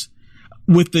test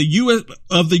with the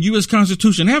U.S.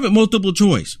 Constitution, have it multiple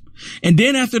choice. And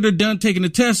then after they're done taking the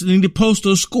test, they need to post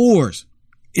those scores.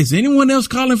 Is anyone else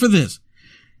calling for this?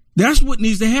 That's what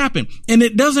needs to happen. And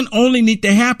it doesn't only need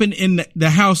to happen in the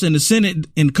House and the Senate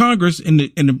and Congress and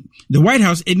the White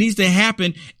House. It needs to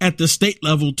happen at the state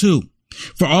level too.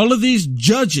 For all of these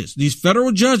judges, these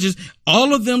federal judges,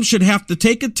 all of them should have to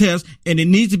take a test, and it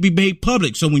needs to be made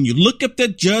public. So when you look up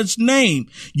that judge's name,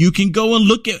 you can go and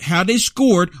look at how they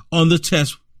scored on the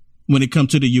test when it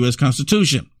comes to the U.S.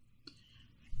 Constitution.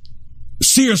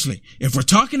 Seriously, if we're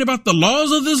talking about the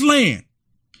laws of this land,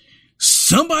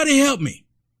 somebody help me.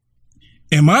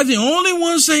 Am I the only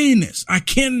one saying this? I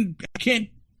can't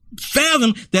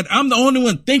fathom that I'm the only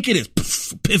one thinking it.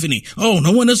 Epiphany. Oh,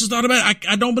 no one else has thought about it.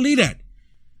 I don't believe that.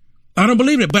 I don't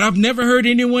believe it, but I've never heard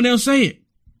anyone else say it.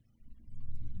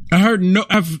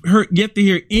 I've yet to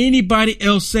hear anybody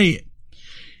else say it.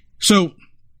 So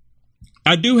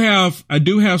I do have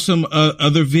some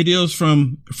other videos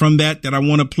from that I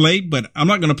want to play, but I'm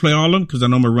not going to play all of them because I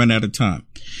know I'm going to run out of time.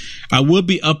 I will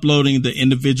be uploading the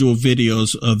individual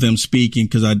videos of them speaking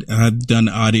because I've done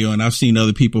audio and I've seen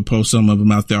other people post some of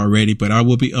them out there already, but I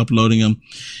will be uploading them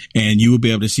and you will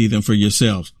be able to see them for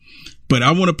yourselves. But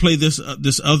I want to play this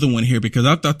other one here because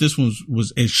I thought this one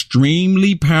was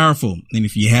extremely powerful. And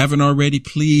if you haven't already,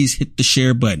 please hit the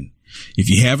share button. If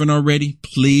you haven't already,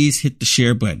 please hit the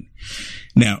share button.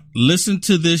 Now, listen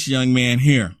to this young man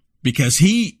here because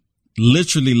he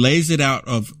literally lays it out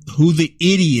of who the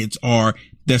idiots are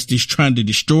that's just trying to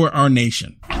destroy our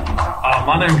nation.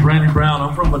 My name is Randy Brown.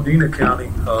 I'm from Medina County.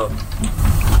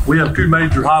 We have two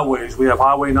major highways. We have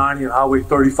Highway 90 and Highway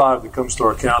 35 that comes to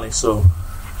our county. So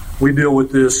we deal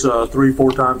with this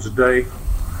 3-4 times a day.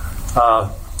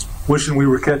 Wishing we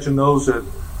were catching those that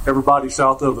everybody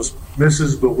south of us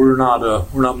misses, but we're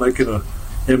not making an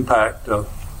impact.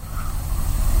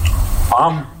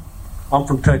 I'm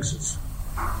from Texas.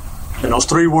 And those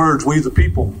three words, we the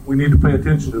people, we need to pay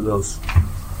attention to those.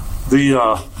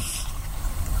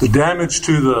 The damage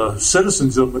to the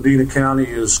citizens of Medina County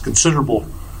is considerable.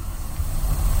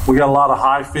 We got a lot of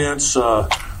high fence.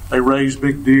 They raise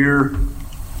big deer.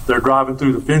 They're driving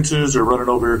through the fences. They're running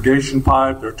over irrigation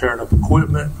pipe. They're tearing up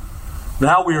equipment.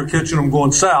 Now we are catching them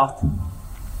going south,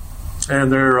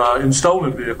 and they're in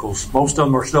stolen vehicles. Most of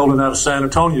them are stolen out of San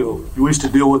Antonio. We used to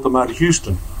deal with them out of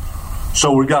Houston.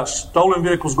 So we got stolen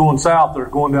vehicles going south that are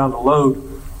going down the load,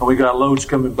 and we got loads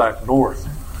coming back north.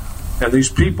 And these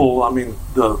people, I mean,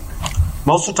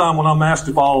 most of the time when I'm asked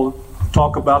if I'll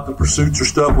talk about the pursuits or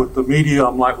stuff with the media,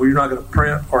 I'm like, well, you're not going to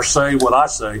print or say what I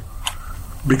say,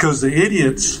 because the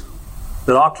idiots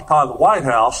that occupy the White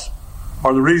House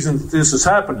are the reason that this is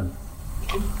happening.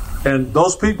 And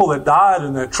those people that died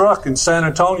in that truck in San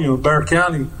Antonio and Bexar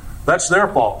County, that's their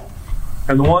fault.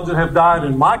 And the ones that have died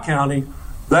in my county,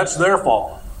 that's their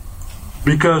fault.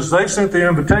 Because they sent the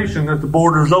invitation that the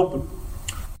border is open.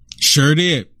 Sure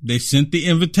did. They sent the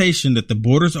invitation that the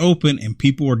border's open and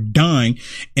people are dying.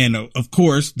 And of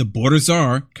course, the borders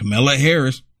are, Kamala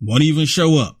Harris won't even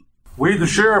show up. We, the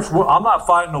sheriffs, I'm not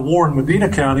fighting a war in Medina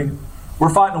County.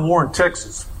 We're fighting a war in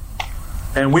Texas.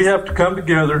 And we have to come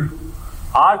together.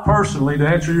 I personally, to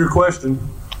answer your question,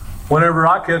 whenever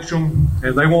I catch them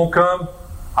and they won't come,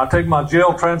 I take my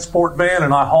jail transport van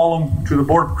and I haul them to the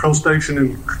Border Patrol station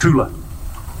in Cotulla.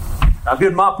 I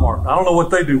did my part. I don't know what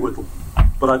they do with them,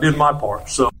 but I did my part.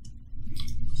 So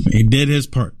he did his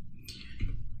part.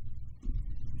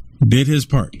 did his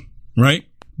part, right?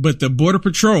 But the Border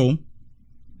Patrol.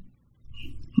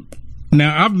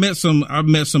 Now, I've met some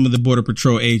of the Border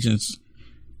Patrol agents,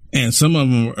 and some of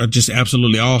them are just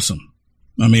absolutely awesome.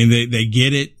 I mean, they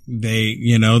get it.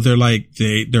 They're like,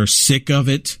 they're sick of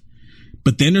it.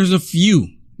 But then there's a few.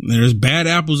 There's bad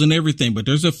apples and everything, but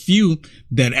there's a few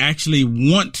that actually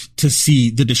want to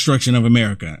see the destruction of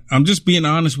America. I'm just being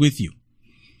honest with you.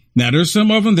 Now, there's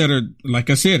some of them that are, like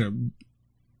I said, are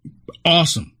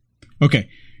awesome. Okay.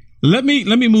 Let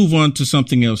me move on to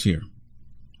something else here.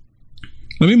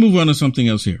 This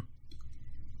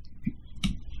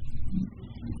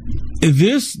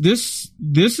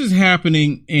is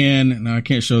happening, and I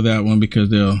can't show that one because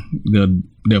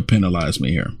they'll penalize me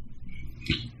here.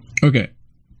 Okay.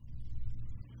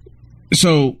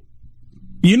 So,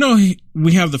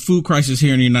 we have the food crisis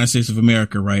here in the United States of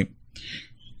America, right?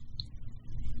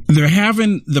 They're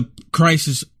having the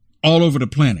crisis all over the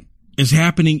planet. It's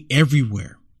happening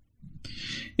everywhere.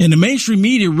 And the mainstream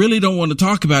media really don't want to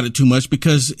talk about it too much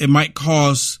because it might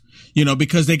cause,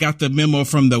 because they got the memo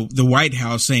from the White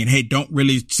House saying, hey, don't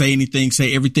really say anything,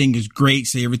 say everything is great,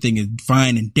 say everything is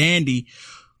fine and dandy,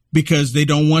 because they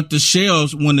don't want the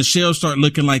shelves. When the shelves start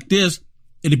looking like this,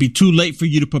 it'll be too late for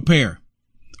you to prepare.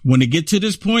 When it get to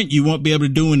this point, you won't be able to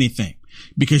do anything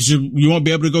because you won't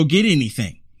be able to go get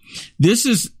anything. This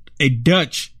is a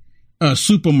Dutch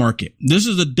supermarket. This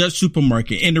is a Dutch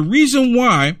supermarket. And the reason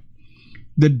why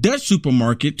the Dutch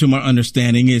supermarket, to my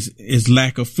understanding, is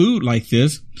lack of food like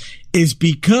this is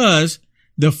because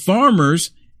the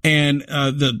farmers and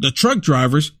the truck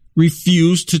drivers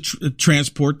refuse to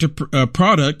transport the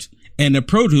product and the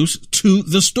produce to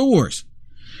the stores,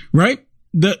 right?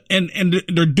 And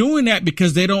they're doing that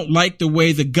because they don't like the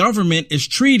way the government is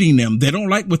treating them. They don't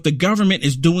like what the government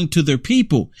is doing to their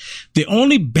people. The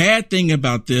only bad thing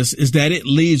about this is that it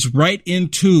leads right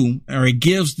into, or it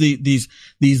gives these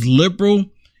liberal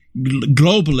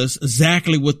globalists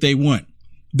exactly what they want.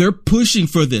 They're pushing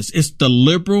for this. It's the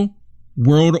liberal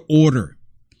world order.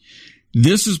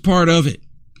 This is part of it.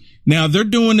 Now they're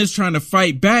doing this trying to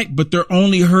fight back, but they're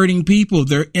only hurting people.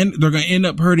 They're going to end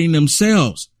up hurting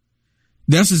themselves.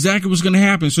 That's exactly what's going to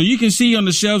happen. So you can see on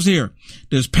the shelves here,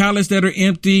 there's pallets that are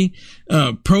empty,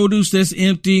 produce that's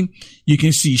empty. You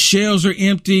can see shelves are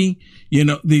empty.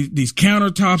 These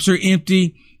countertops are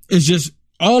empty. It's just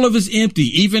all of it's empty.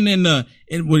 Even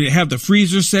when you have the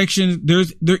freezer section,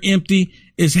 they're empty.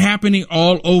 It's happening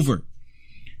all over.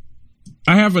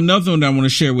 I have another one that I want to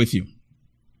share with you.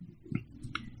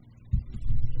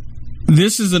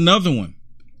 This is another one.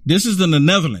 This is in the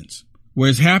Netherlands where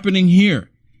it's happening here.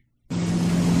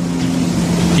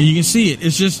 And you can see it.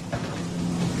 It's just,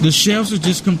 the shelves are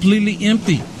just completely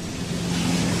empty.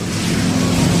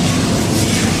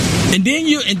 And then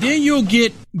you'll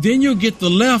get the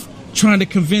left trying to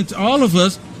convince all of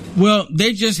us, well,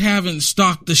 they just haven't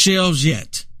stocked the shelves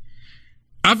yet.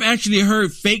 I've actually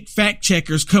heard fake fact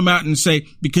checkers come out and say,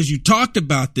 because you talked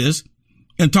about this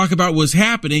and talk about what's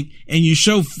happening and you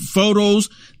show photos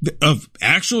of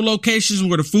actual locations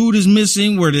where the food is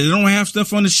missing, where they don't have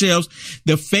stuff on the shelves,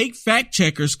 the fake fact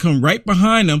checkers come right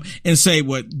behind them and say,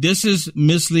 well, this is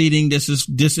misleading. This is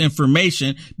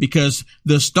disinformation because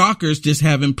the stalkers just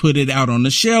haven't put it out on the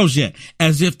shelves yet,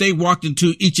 as if they walked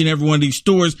into each and every one of these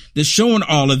stores that's showing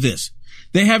all of this.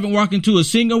 They haven't walked into a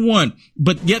single one,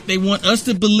 but yet they want us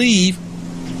to believe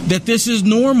that this is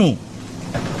normal.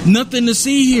 Nothing to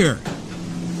see here.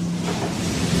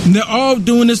 And they're all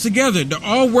doing this together. They're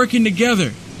all working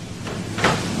together.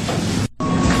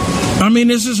 I mean,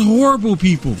 this is horrible,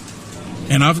 people.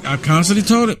 And I've constantly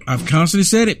told it. I've constantly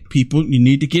said it. People, you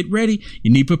need to get ready.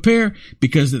 You need to prepare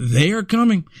because they are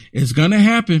coming. It's going to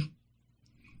happen.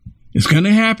 It's going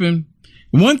to happen.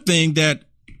 One thing that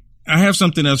I have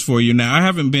something else for you now. I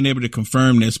haven't been able to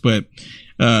confirm this, but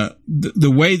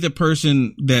the way the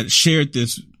person that shared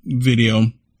this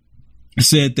video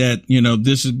said that,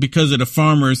 this is because of the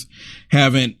farmers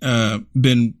haven't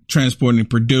been transporting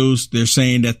produce. They're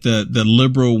saying that the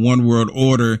liberal one world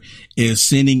order is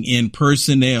sending in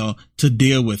personnel to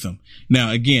deal with them.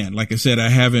 Now, again, like I said, I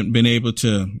haven't been able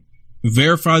to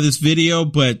verify this video,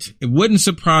 but it wouldn't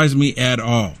surprise me at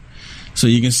all. So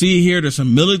you can see here, there's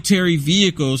some military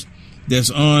vehicles that's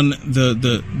on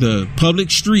the public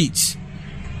streets,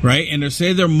 right? And they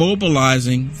say they're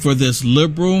mobilizing for this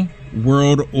liberal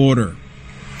world order.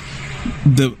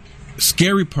 The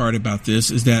scary part about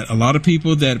this is that a lot of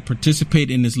people that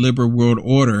participate in this liberal world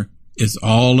order is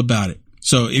all about it.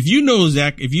 So if you know,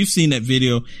 Zach, if you've seen that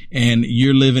video and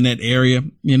you're living that area,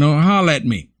 holler at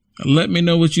me. Let me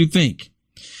know what you think.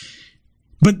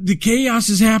 But the chaos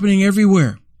is happening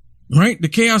everywhere, right? The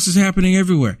chaos is happening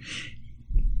everywhere.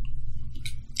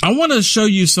 I want to show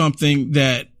you something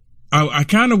that I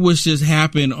kind of wish this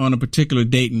happened on a particular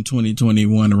date in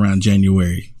 2021 around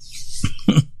January.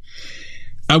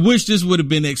 I wish this would have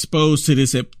been exposed to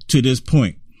this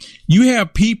point. You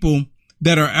have people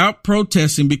that are out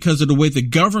protesting because of the way the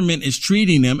government is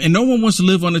treating them, and no one wants to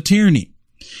live under tyranny.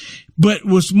 But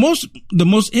the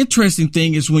most interesting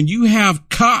thing is when you have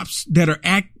cops that are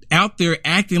out there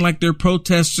acting like they're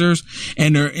protesters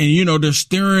and they're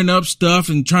stirring up stuff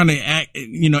and trying to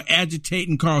agitate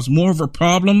and cause more of a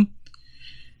problem.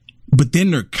 But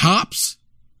then they're cops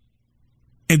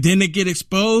and then they get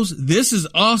exposed. This is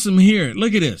awesome here.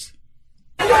 Look at this.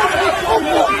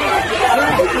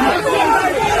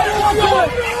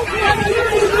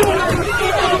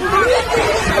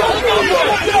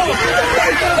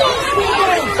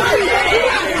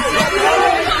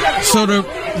 So they're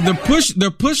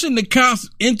pushing the cops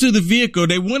into the vehicle.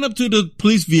 They went up to the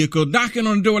police vehicle, knocking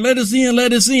on the door, let us in,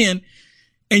 let us in.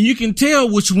 And you can tell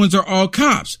which ones are all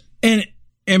cops.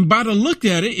 And by the look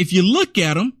at it, if you look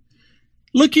at them,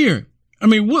 look here. I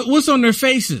mean, what's on their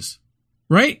faces,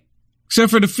 right?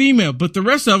 Except for the female, but the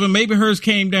rest of them, maybe hers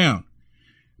came down.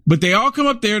 But they all come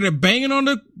up there. They're banging on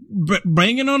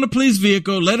the police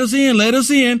vehicle. Let us in. Let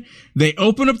us in. They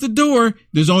open up the door.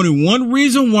 There's only one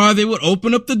reason why they would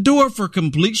open up the door for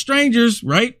complete strangers,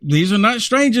 right? These are not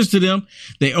strangers to them.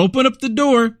 They open up the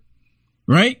door,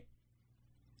 right?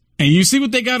 And you see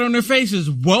what they got on their faces.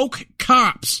 Woke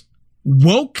cops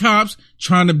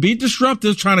trying to be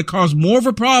disruptive, trying to cause more of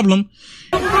a problem.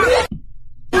 Look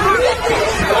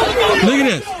at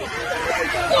this.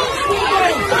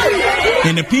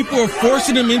 And the people are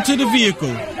forcing them into the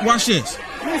vehicle. Watch this.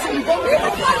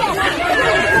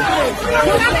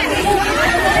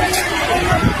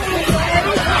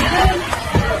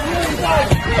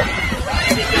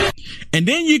 And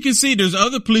then you can see there's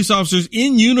other police officers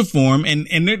in uniform and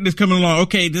they're just coming along.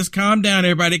 Okay, just calm down,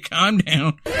 everybody, calm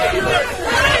down.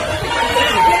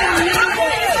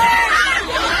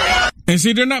 And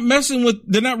see, they're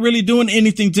not really doing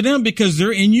anything to them because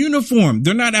they're in uniform.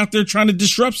 They're not out there trying to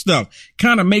disrupt stuff.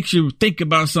 Kind of makes you think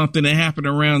about something that happened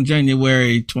around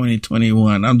January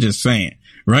 2021. I'm just saying,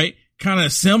 right? Kind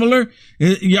of similar.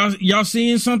 Y'all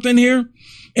seeing something here?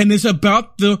 And it's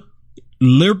about the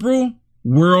liberal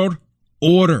world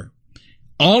order.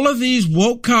 All of these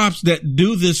woke cops that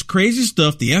do this crazy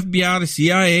stuff, the FBI, the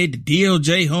CIA, the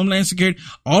DOJ, Homeland Security,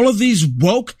 all of these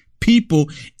woke people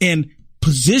in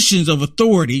positions of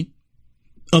authority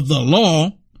of the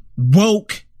law,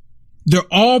 woke, they're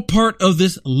all part of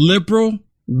this liberal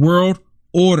world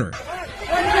order.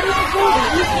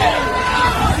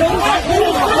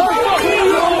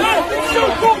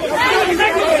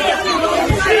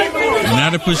 And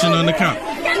now they're pushing on the cop.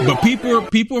 But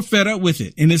people are fed up with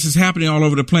it. And this is happening all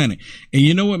over the planet. And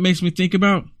you know what makes me think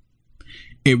about?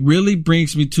 It really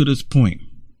brings me to this point.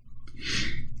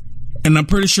 And I'm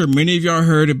pretty sure many of y'all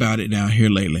heard about it down here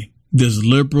lately. This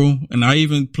liberal, and I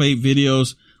even played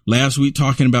videos last week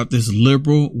talking about this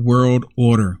liberal world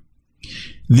order.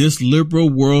 This liberal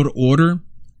world order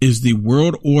is the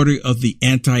world order of the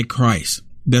Antichrist.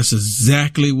 That's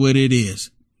exactly what it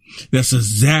is. That's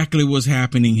exactly what's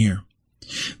happening here.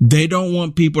 They don't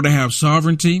want people to have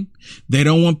sovereignty. They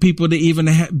don't want people to even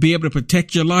be able to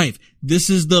protect your life. This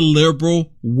is the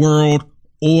liberal world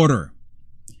order.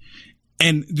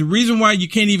 And the reason why you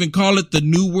can't even call it the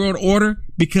new world order,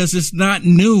 because it's not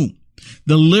new.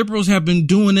 The liberals have been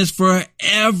doing this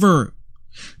forever.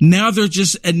 Now they're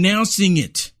just announcing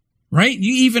it, right?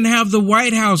 You even have the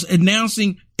White House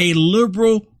announcing a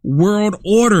liberal world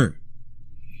order.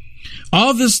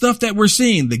 All this stuff that we're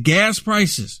seeing, the gas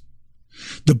prices,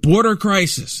 the border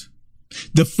crisis,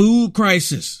 the food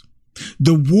crisis,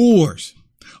 the wars,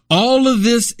 all of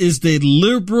this is the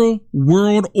liberal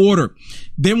world order.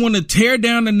 They want to tear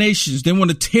down the nations. They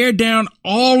want to tear down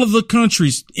all of the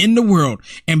countries in the world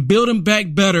and build them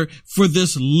back better for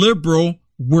this liberal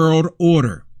world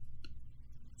order.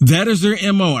 That is their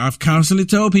MO. I've constantly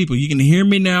told people, you can hear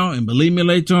me now and believe me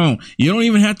later on. You don't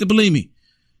even have to believe me.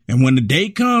 And when the day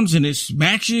comes and it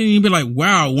smacks you, and you be like,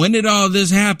 wow, when did all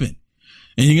this happen?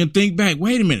 And you can think back,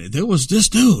 wait a minute, there was this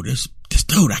dude, this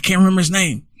dude, I can't remember his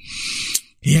name.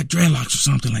 He had dreadlocks or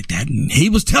something like that. And he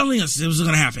was telling us it was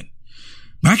going to happen.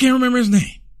 But I can't remember his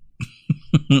name.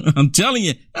 I'm telling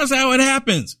you, that's how it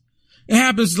happens. It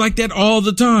happens like that all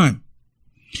the time.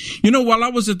 You know, while I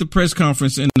was at the press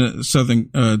conference in South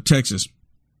Texas,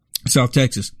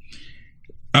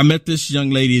 I met this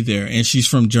young lady there, and she's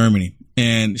from Germany.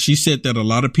 And she said that a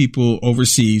lot of people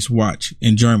overseas watch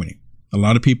in Germany. A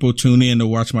lot of people tune in to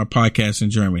watch my podcast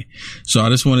in Germany. So I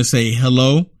just want to say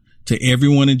hello to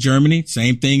everyone in Germany.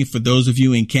 Same thing for those of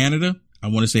you in Canada. I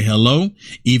want to say hello,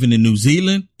 even in New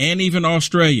Zealand and even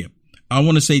Australia. I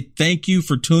want to say thank you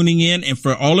for tuning in, and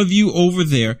for all of you over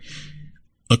there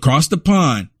across the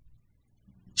pond,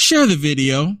 share the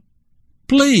video.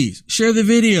 Please share the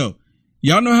video.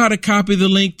 Y'all know how to copy the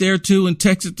link there too and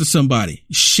text it to somebody.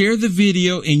 Share the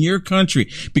video in your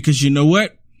country, because you know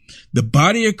what? The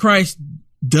body of Christ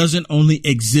doesn't only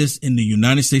exist in the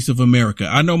United States of America.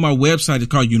 I know my website is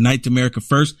called Unite America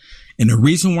First. And the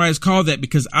reason why it's called that,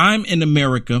 because I'm in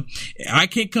America. I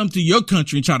can't come to your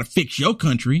country and try to fix your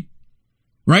country,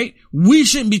 right? We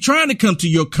shouldn't be trying to come to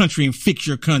your country and fix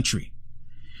your country.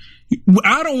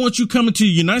 I don't want you coming to the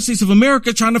United States of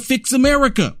America trying to fix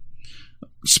America,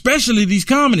 especially these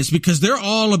communists, because they're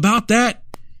all about that.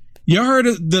 Y'all heard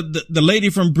of the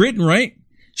lady from Britain, right?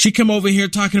 She come over here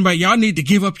talking about y'all need to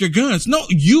give up your guns. No,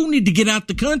 you need to get out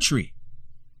the country.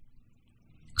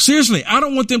 Seriously, I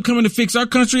don't want them coming to fix our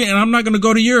country, and I'm not going to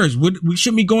go to yours. We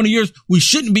shouldn't be going to yours. We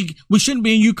shouldn't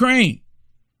be in Ukraine.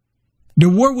 The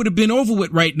war would have been over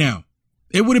with right now.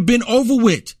 It would have been over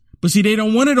with. But see, they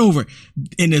don't want it over.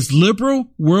 In this liberal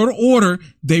world order,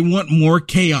 they want more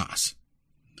chaos.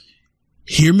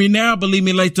 Hear me now, believe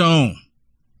me later on.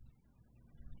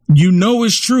 You know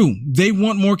it's true. They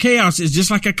want more chaos. It's just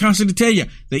like I constantly tell you.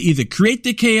 They either create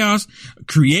the chaos,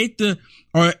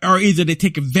 or either they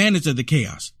take advantage of the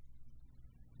chaos.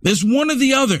 There's one or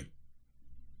the other.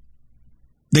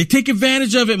 They take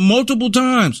advantage of it multiple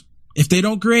times if they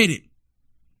don't create it.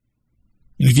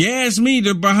 And if you ask me,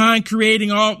 they're behind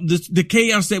creating all the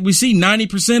chaos that we see,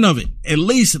 90% of it, at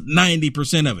least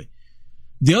 90% of it.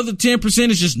 The other 10%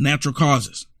 is just natural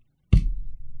causes.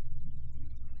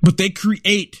 But they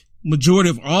create majority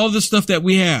of all the stuff that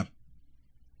we have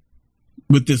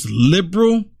with this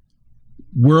liberal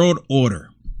world order.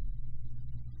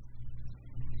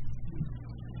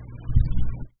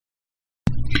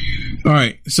 All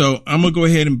right. So I'm going to go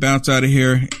ahead and bounce out of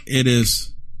here. It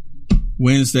is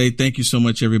Wednesday. Thank you so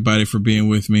much, everybody, for being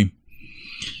with me.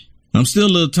 I'm still a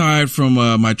little tired from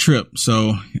my trip.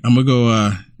 So I'm going to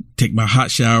go take my hot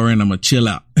shower and I'm going to chill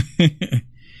out.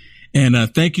 And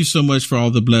thank you so much for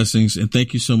all the blessings, and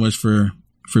thank you so much for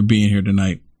being here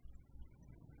tonight.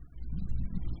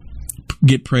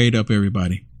 Get prayed up,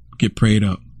 everybody. Get prayed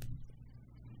up.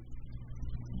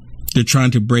 They're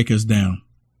trying to break us down.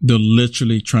 They're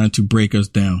literally trying to break us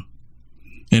down.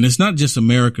 And it's not just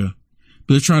America,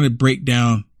 but they're trying to break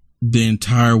down the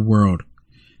entire world.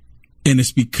 And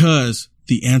it's because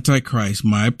the Antichrist,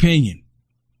 my opinion,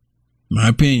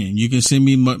 you can send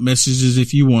me messages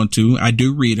if you want to. I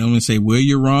do read them and say, well,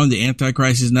 you're wrong. The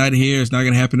Antichrist is not here. It's not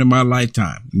going to happen in my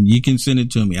lifetime. You can send it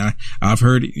to me. I've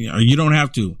heard, you don't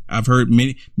have to. I've heard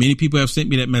many people have sent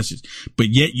me that message, but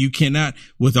yet you cannot,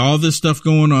 with all this stuff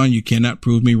going on, you cannot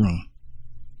prove me wrong.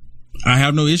 I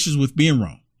have no issues with being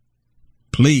wrong.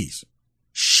 Please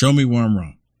show me where I'm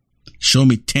wrong. Show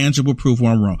me tangible proof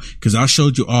where I'm wrong. Because I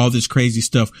showed you all this crazy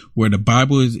stuff where the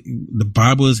Bible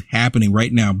is happening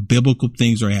right now. Biblical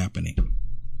things are happening.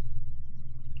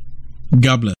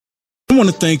 God bless. I want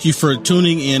to thank you for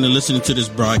tuning in and listening to this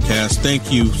broadcast.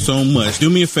 Thank you so much. Do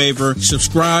me a favor.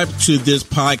 Subscribe to this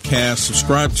podcast.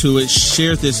 Subscribe to it.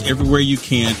 Share this everywhere you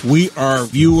can. We are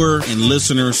viewer and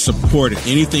listener supported.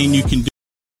 Anything you can do.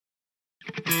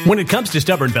 When it comes to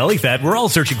stubborn belly fat, we're all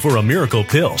searching for a miracle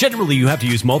pill. Generally, you have to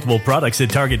use multiple products that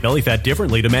target belly fat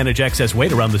differently to manage excess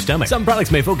weight around the stomach. Some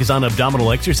products may focus on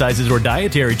abdominal exercises or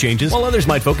dietary changes, while others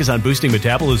might focus on boosting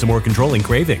metabolism or controlling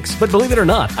cravings. But believe it or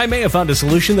not, I may have found a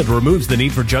solution that removes the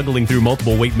need for juggling through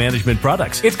multiple weight management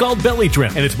products. It's called Belly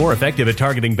Trim, and it's more effective at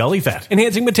targeting belly fat,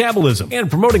 enhancing metabolism, and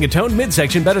promoting a toned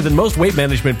midsection better than most weight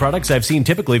management products I've seen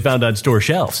typically found on store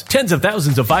shelves. Tens of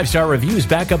thousands of 5-star reviews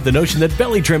back up the notion that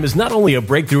Belly Trim is not only a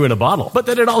breakthrough in a bottle, but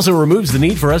that it also removes the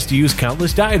need for us to use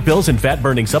countless diet pills and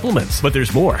fat-burning supplements. But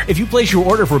there's more. If you place your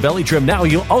order for Belly Trim now,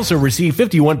 you'll also receive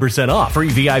 51% off, free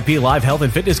VIP live health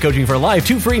and fitness coaching for life,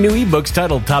 2 free new ebooks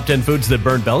titled Top 10 Foods That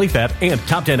Burn Belly Fat and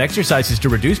Top 10 Exercises to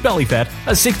Reduce Belly Fat,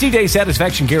 a 60-day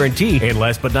satisfaction guarantee, and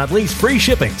last but not least, free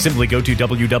shipping. Simply go to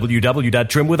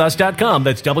www.trimwithus.com.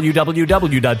 That's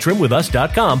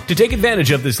www.trimwithus.com to take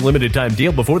advantage of this limited time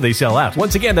deal before they sell out.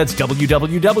 Once again, that's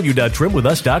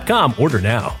www.trimwithus.com. Order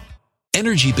now.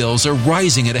 Energy bills are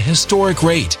rising at a historic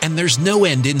rate, and there's no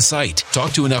end in sight.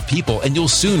 Talk to enough people, and you'll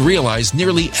soon realize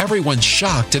nearly everyone's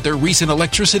shocked at their recent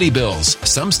electricity bills.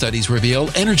 Some studies reveal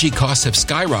energy costs have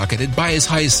skyrocketed by as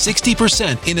high as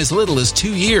 60% in as little as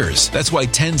 2 years. That's why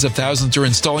tens of thousands are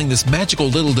installing this magical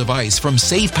little device from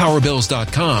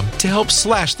SavePowerBills.com to help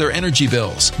slash their energy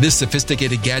bills. This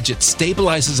sophisticated gadget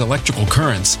stabilizes electrical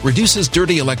currents, reduces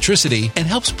dirty electricity, and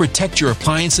helps protect your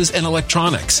appliances and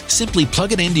electronics. Simply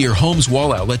plug it into your home's home's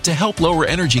wall outlet to help lower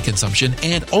energy consumption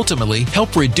and ultimately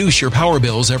help reduce your power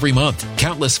bills every month.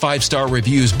 Countless 5-star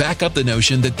reviews back up the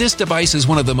notion that this device is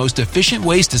one of the most efficient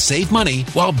ways to save money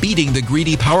while beating the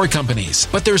greedy power companies.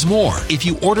 But there's more. If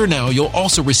you order now, you'll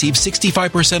also receive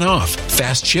 65% off,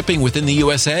 fast shipping within the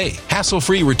USA,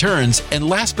 hassle-free returns, and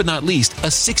last but not least,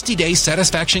 a 60-day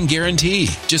satisfaction guarantee.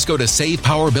 Just go to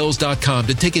SavePowerBills.com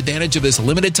to take advantage of this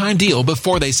limited time deal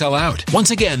before they sell out. Once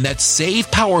again, that's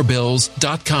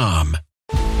SavePowerBills.com.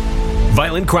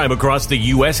 Violent crime across the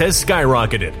U.S. has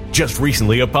skyrocketed. Just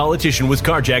recently, a politician was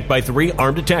carjacked by 3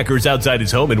 armed attackers outside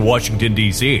his home in Washington,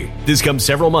 D.C. This comes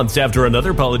several months after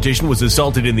another politician was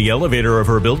assaulted in the elevator of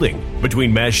her building.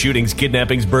 Between mass shootings,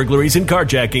 kidnappings, burglaries, and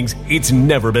carjackings, it's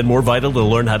never been more vital to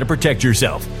learn how to protect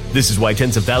yourself. This is why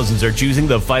tens of thousands are choosing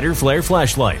the Fighter Flare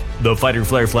flashlight. The Fighter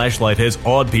Flare flashlight has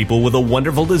awed people with a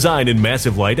wonderful design and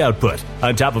massive light output.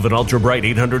 On top of an ultra-bright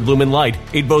 800-lumen light,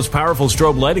 it boasts powerful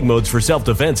strobe lighting modes for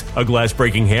self-defense, a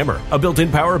glass-breaking hammer, a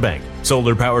built-in power bank,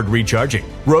 solar-powered recharging,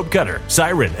 rope cutter,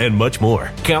 siren, and much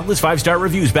more. Countless 5-star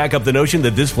reviews back up the notion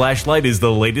that this flashlight is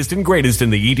the latest and greatest in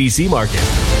the EDC market.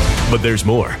 But there's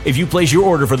more. If you place your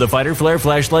order for the Fighter Flare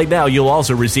flashlight now, you'll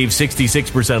also receive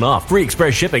 66% off, free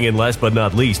express shipping, and last but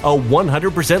not least, a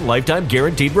 100% lifetime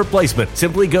guaranteed replacement.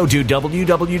 Simply go to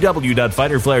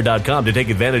www.fighterflare.com to take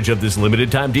advantage of this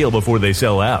limited time deal before they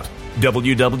sell out.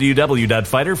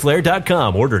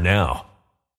 www.fighterflare.com. Order now.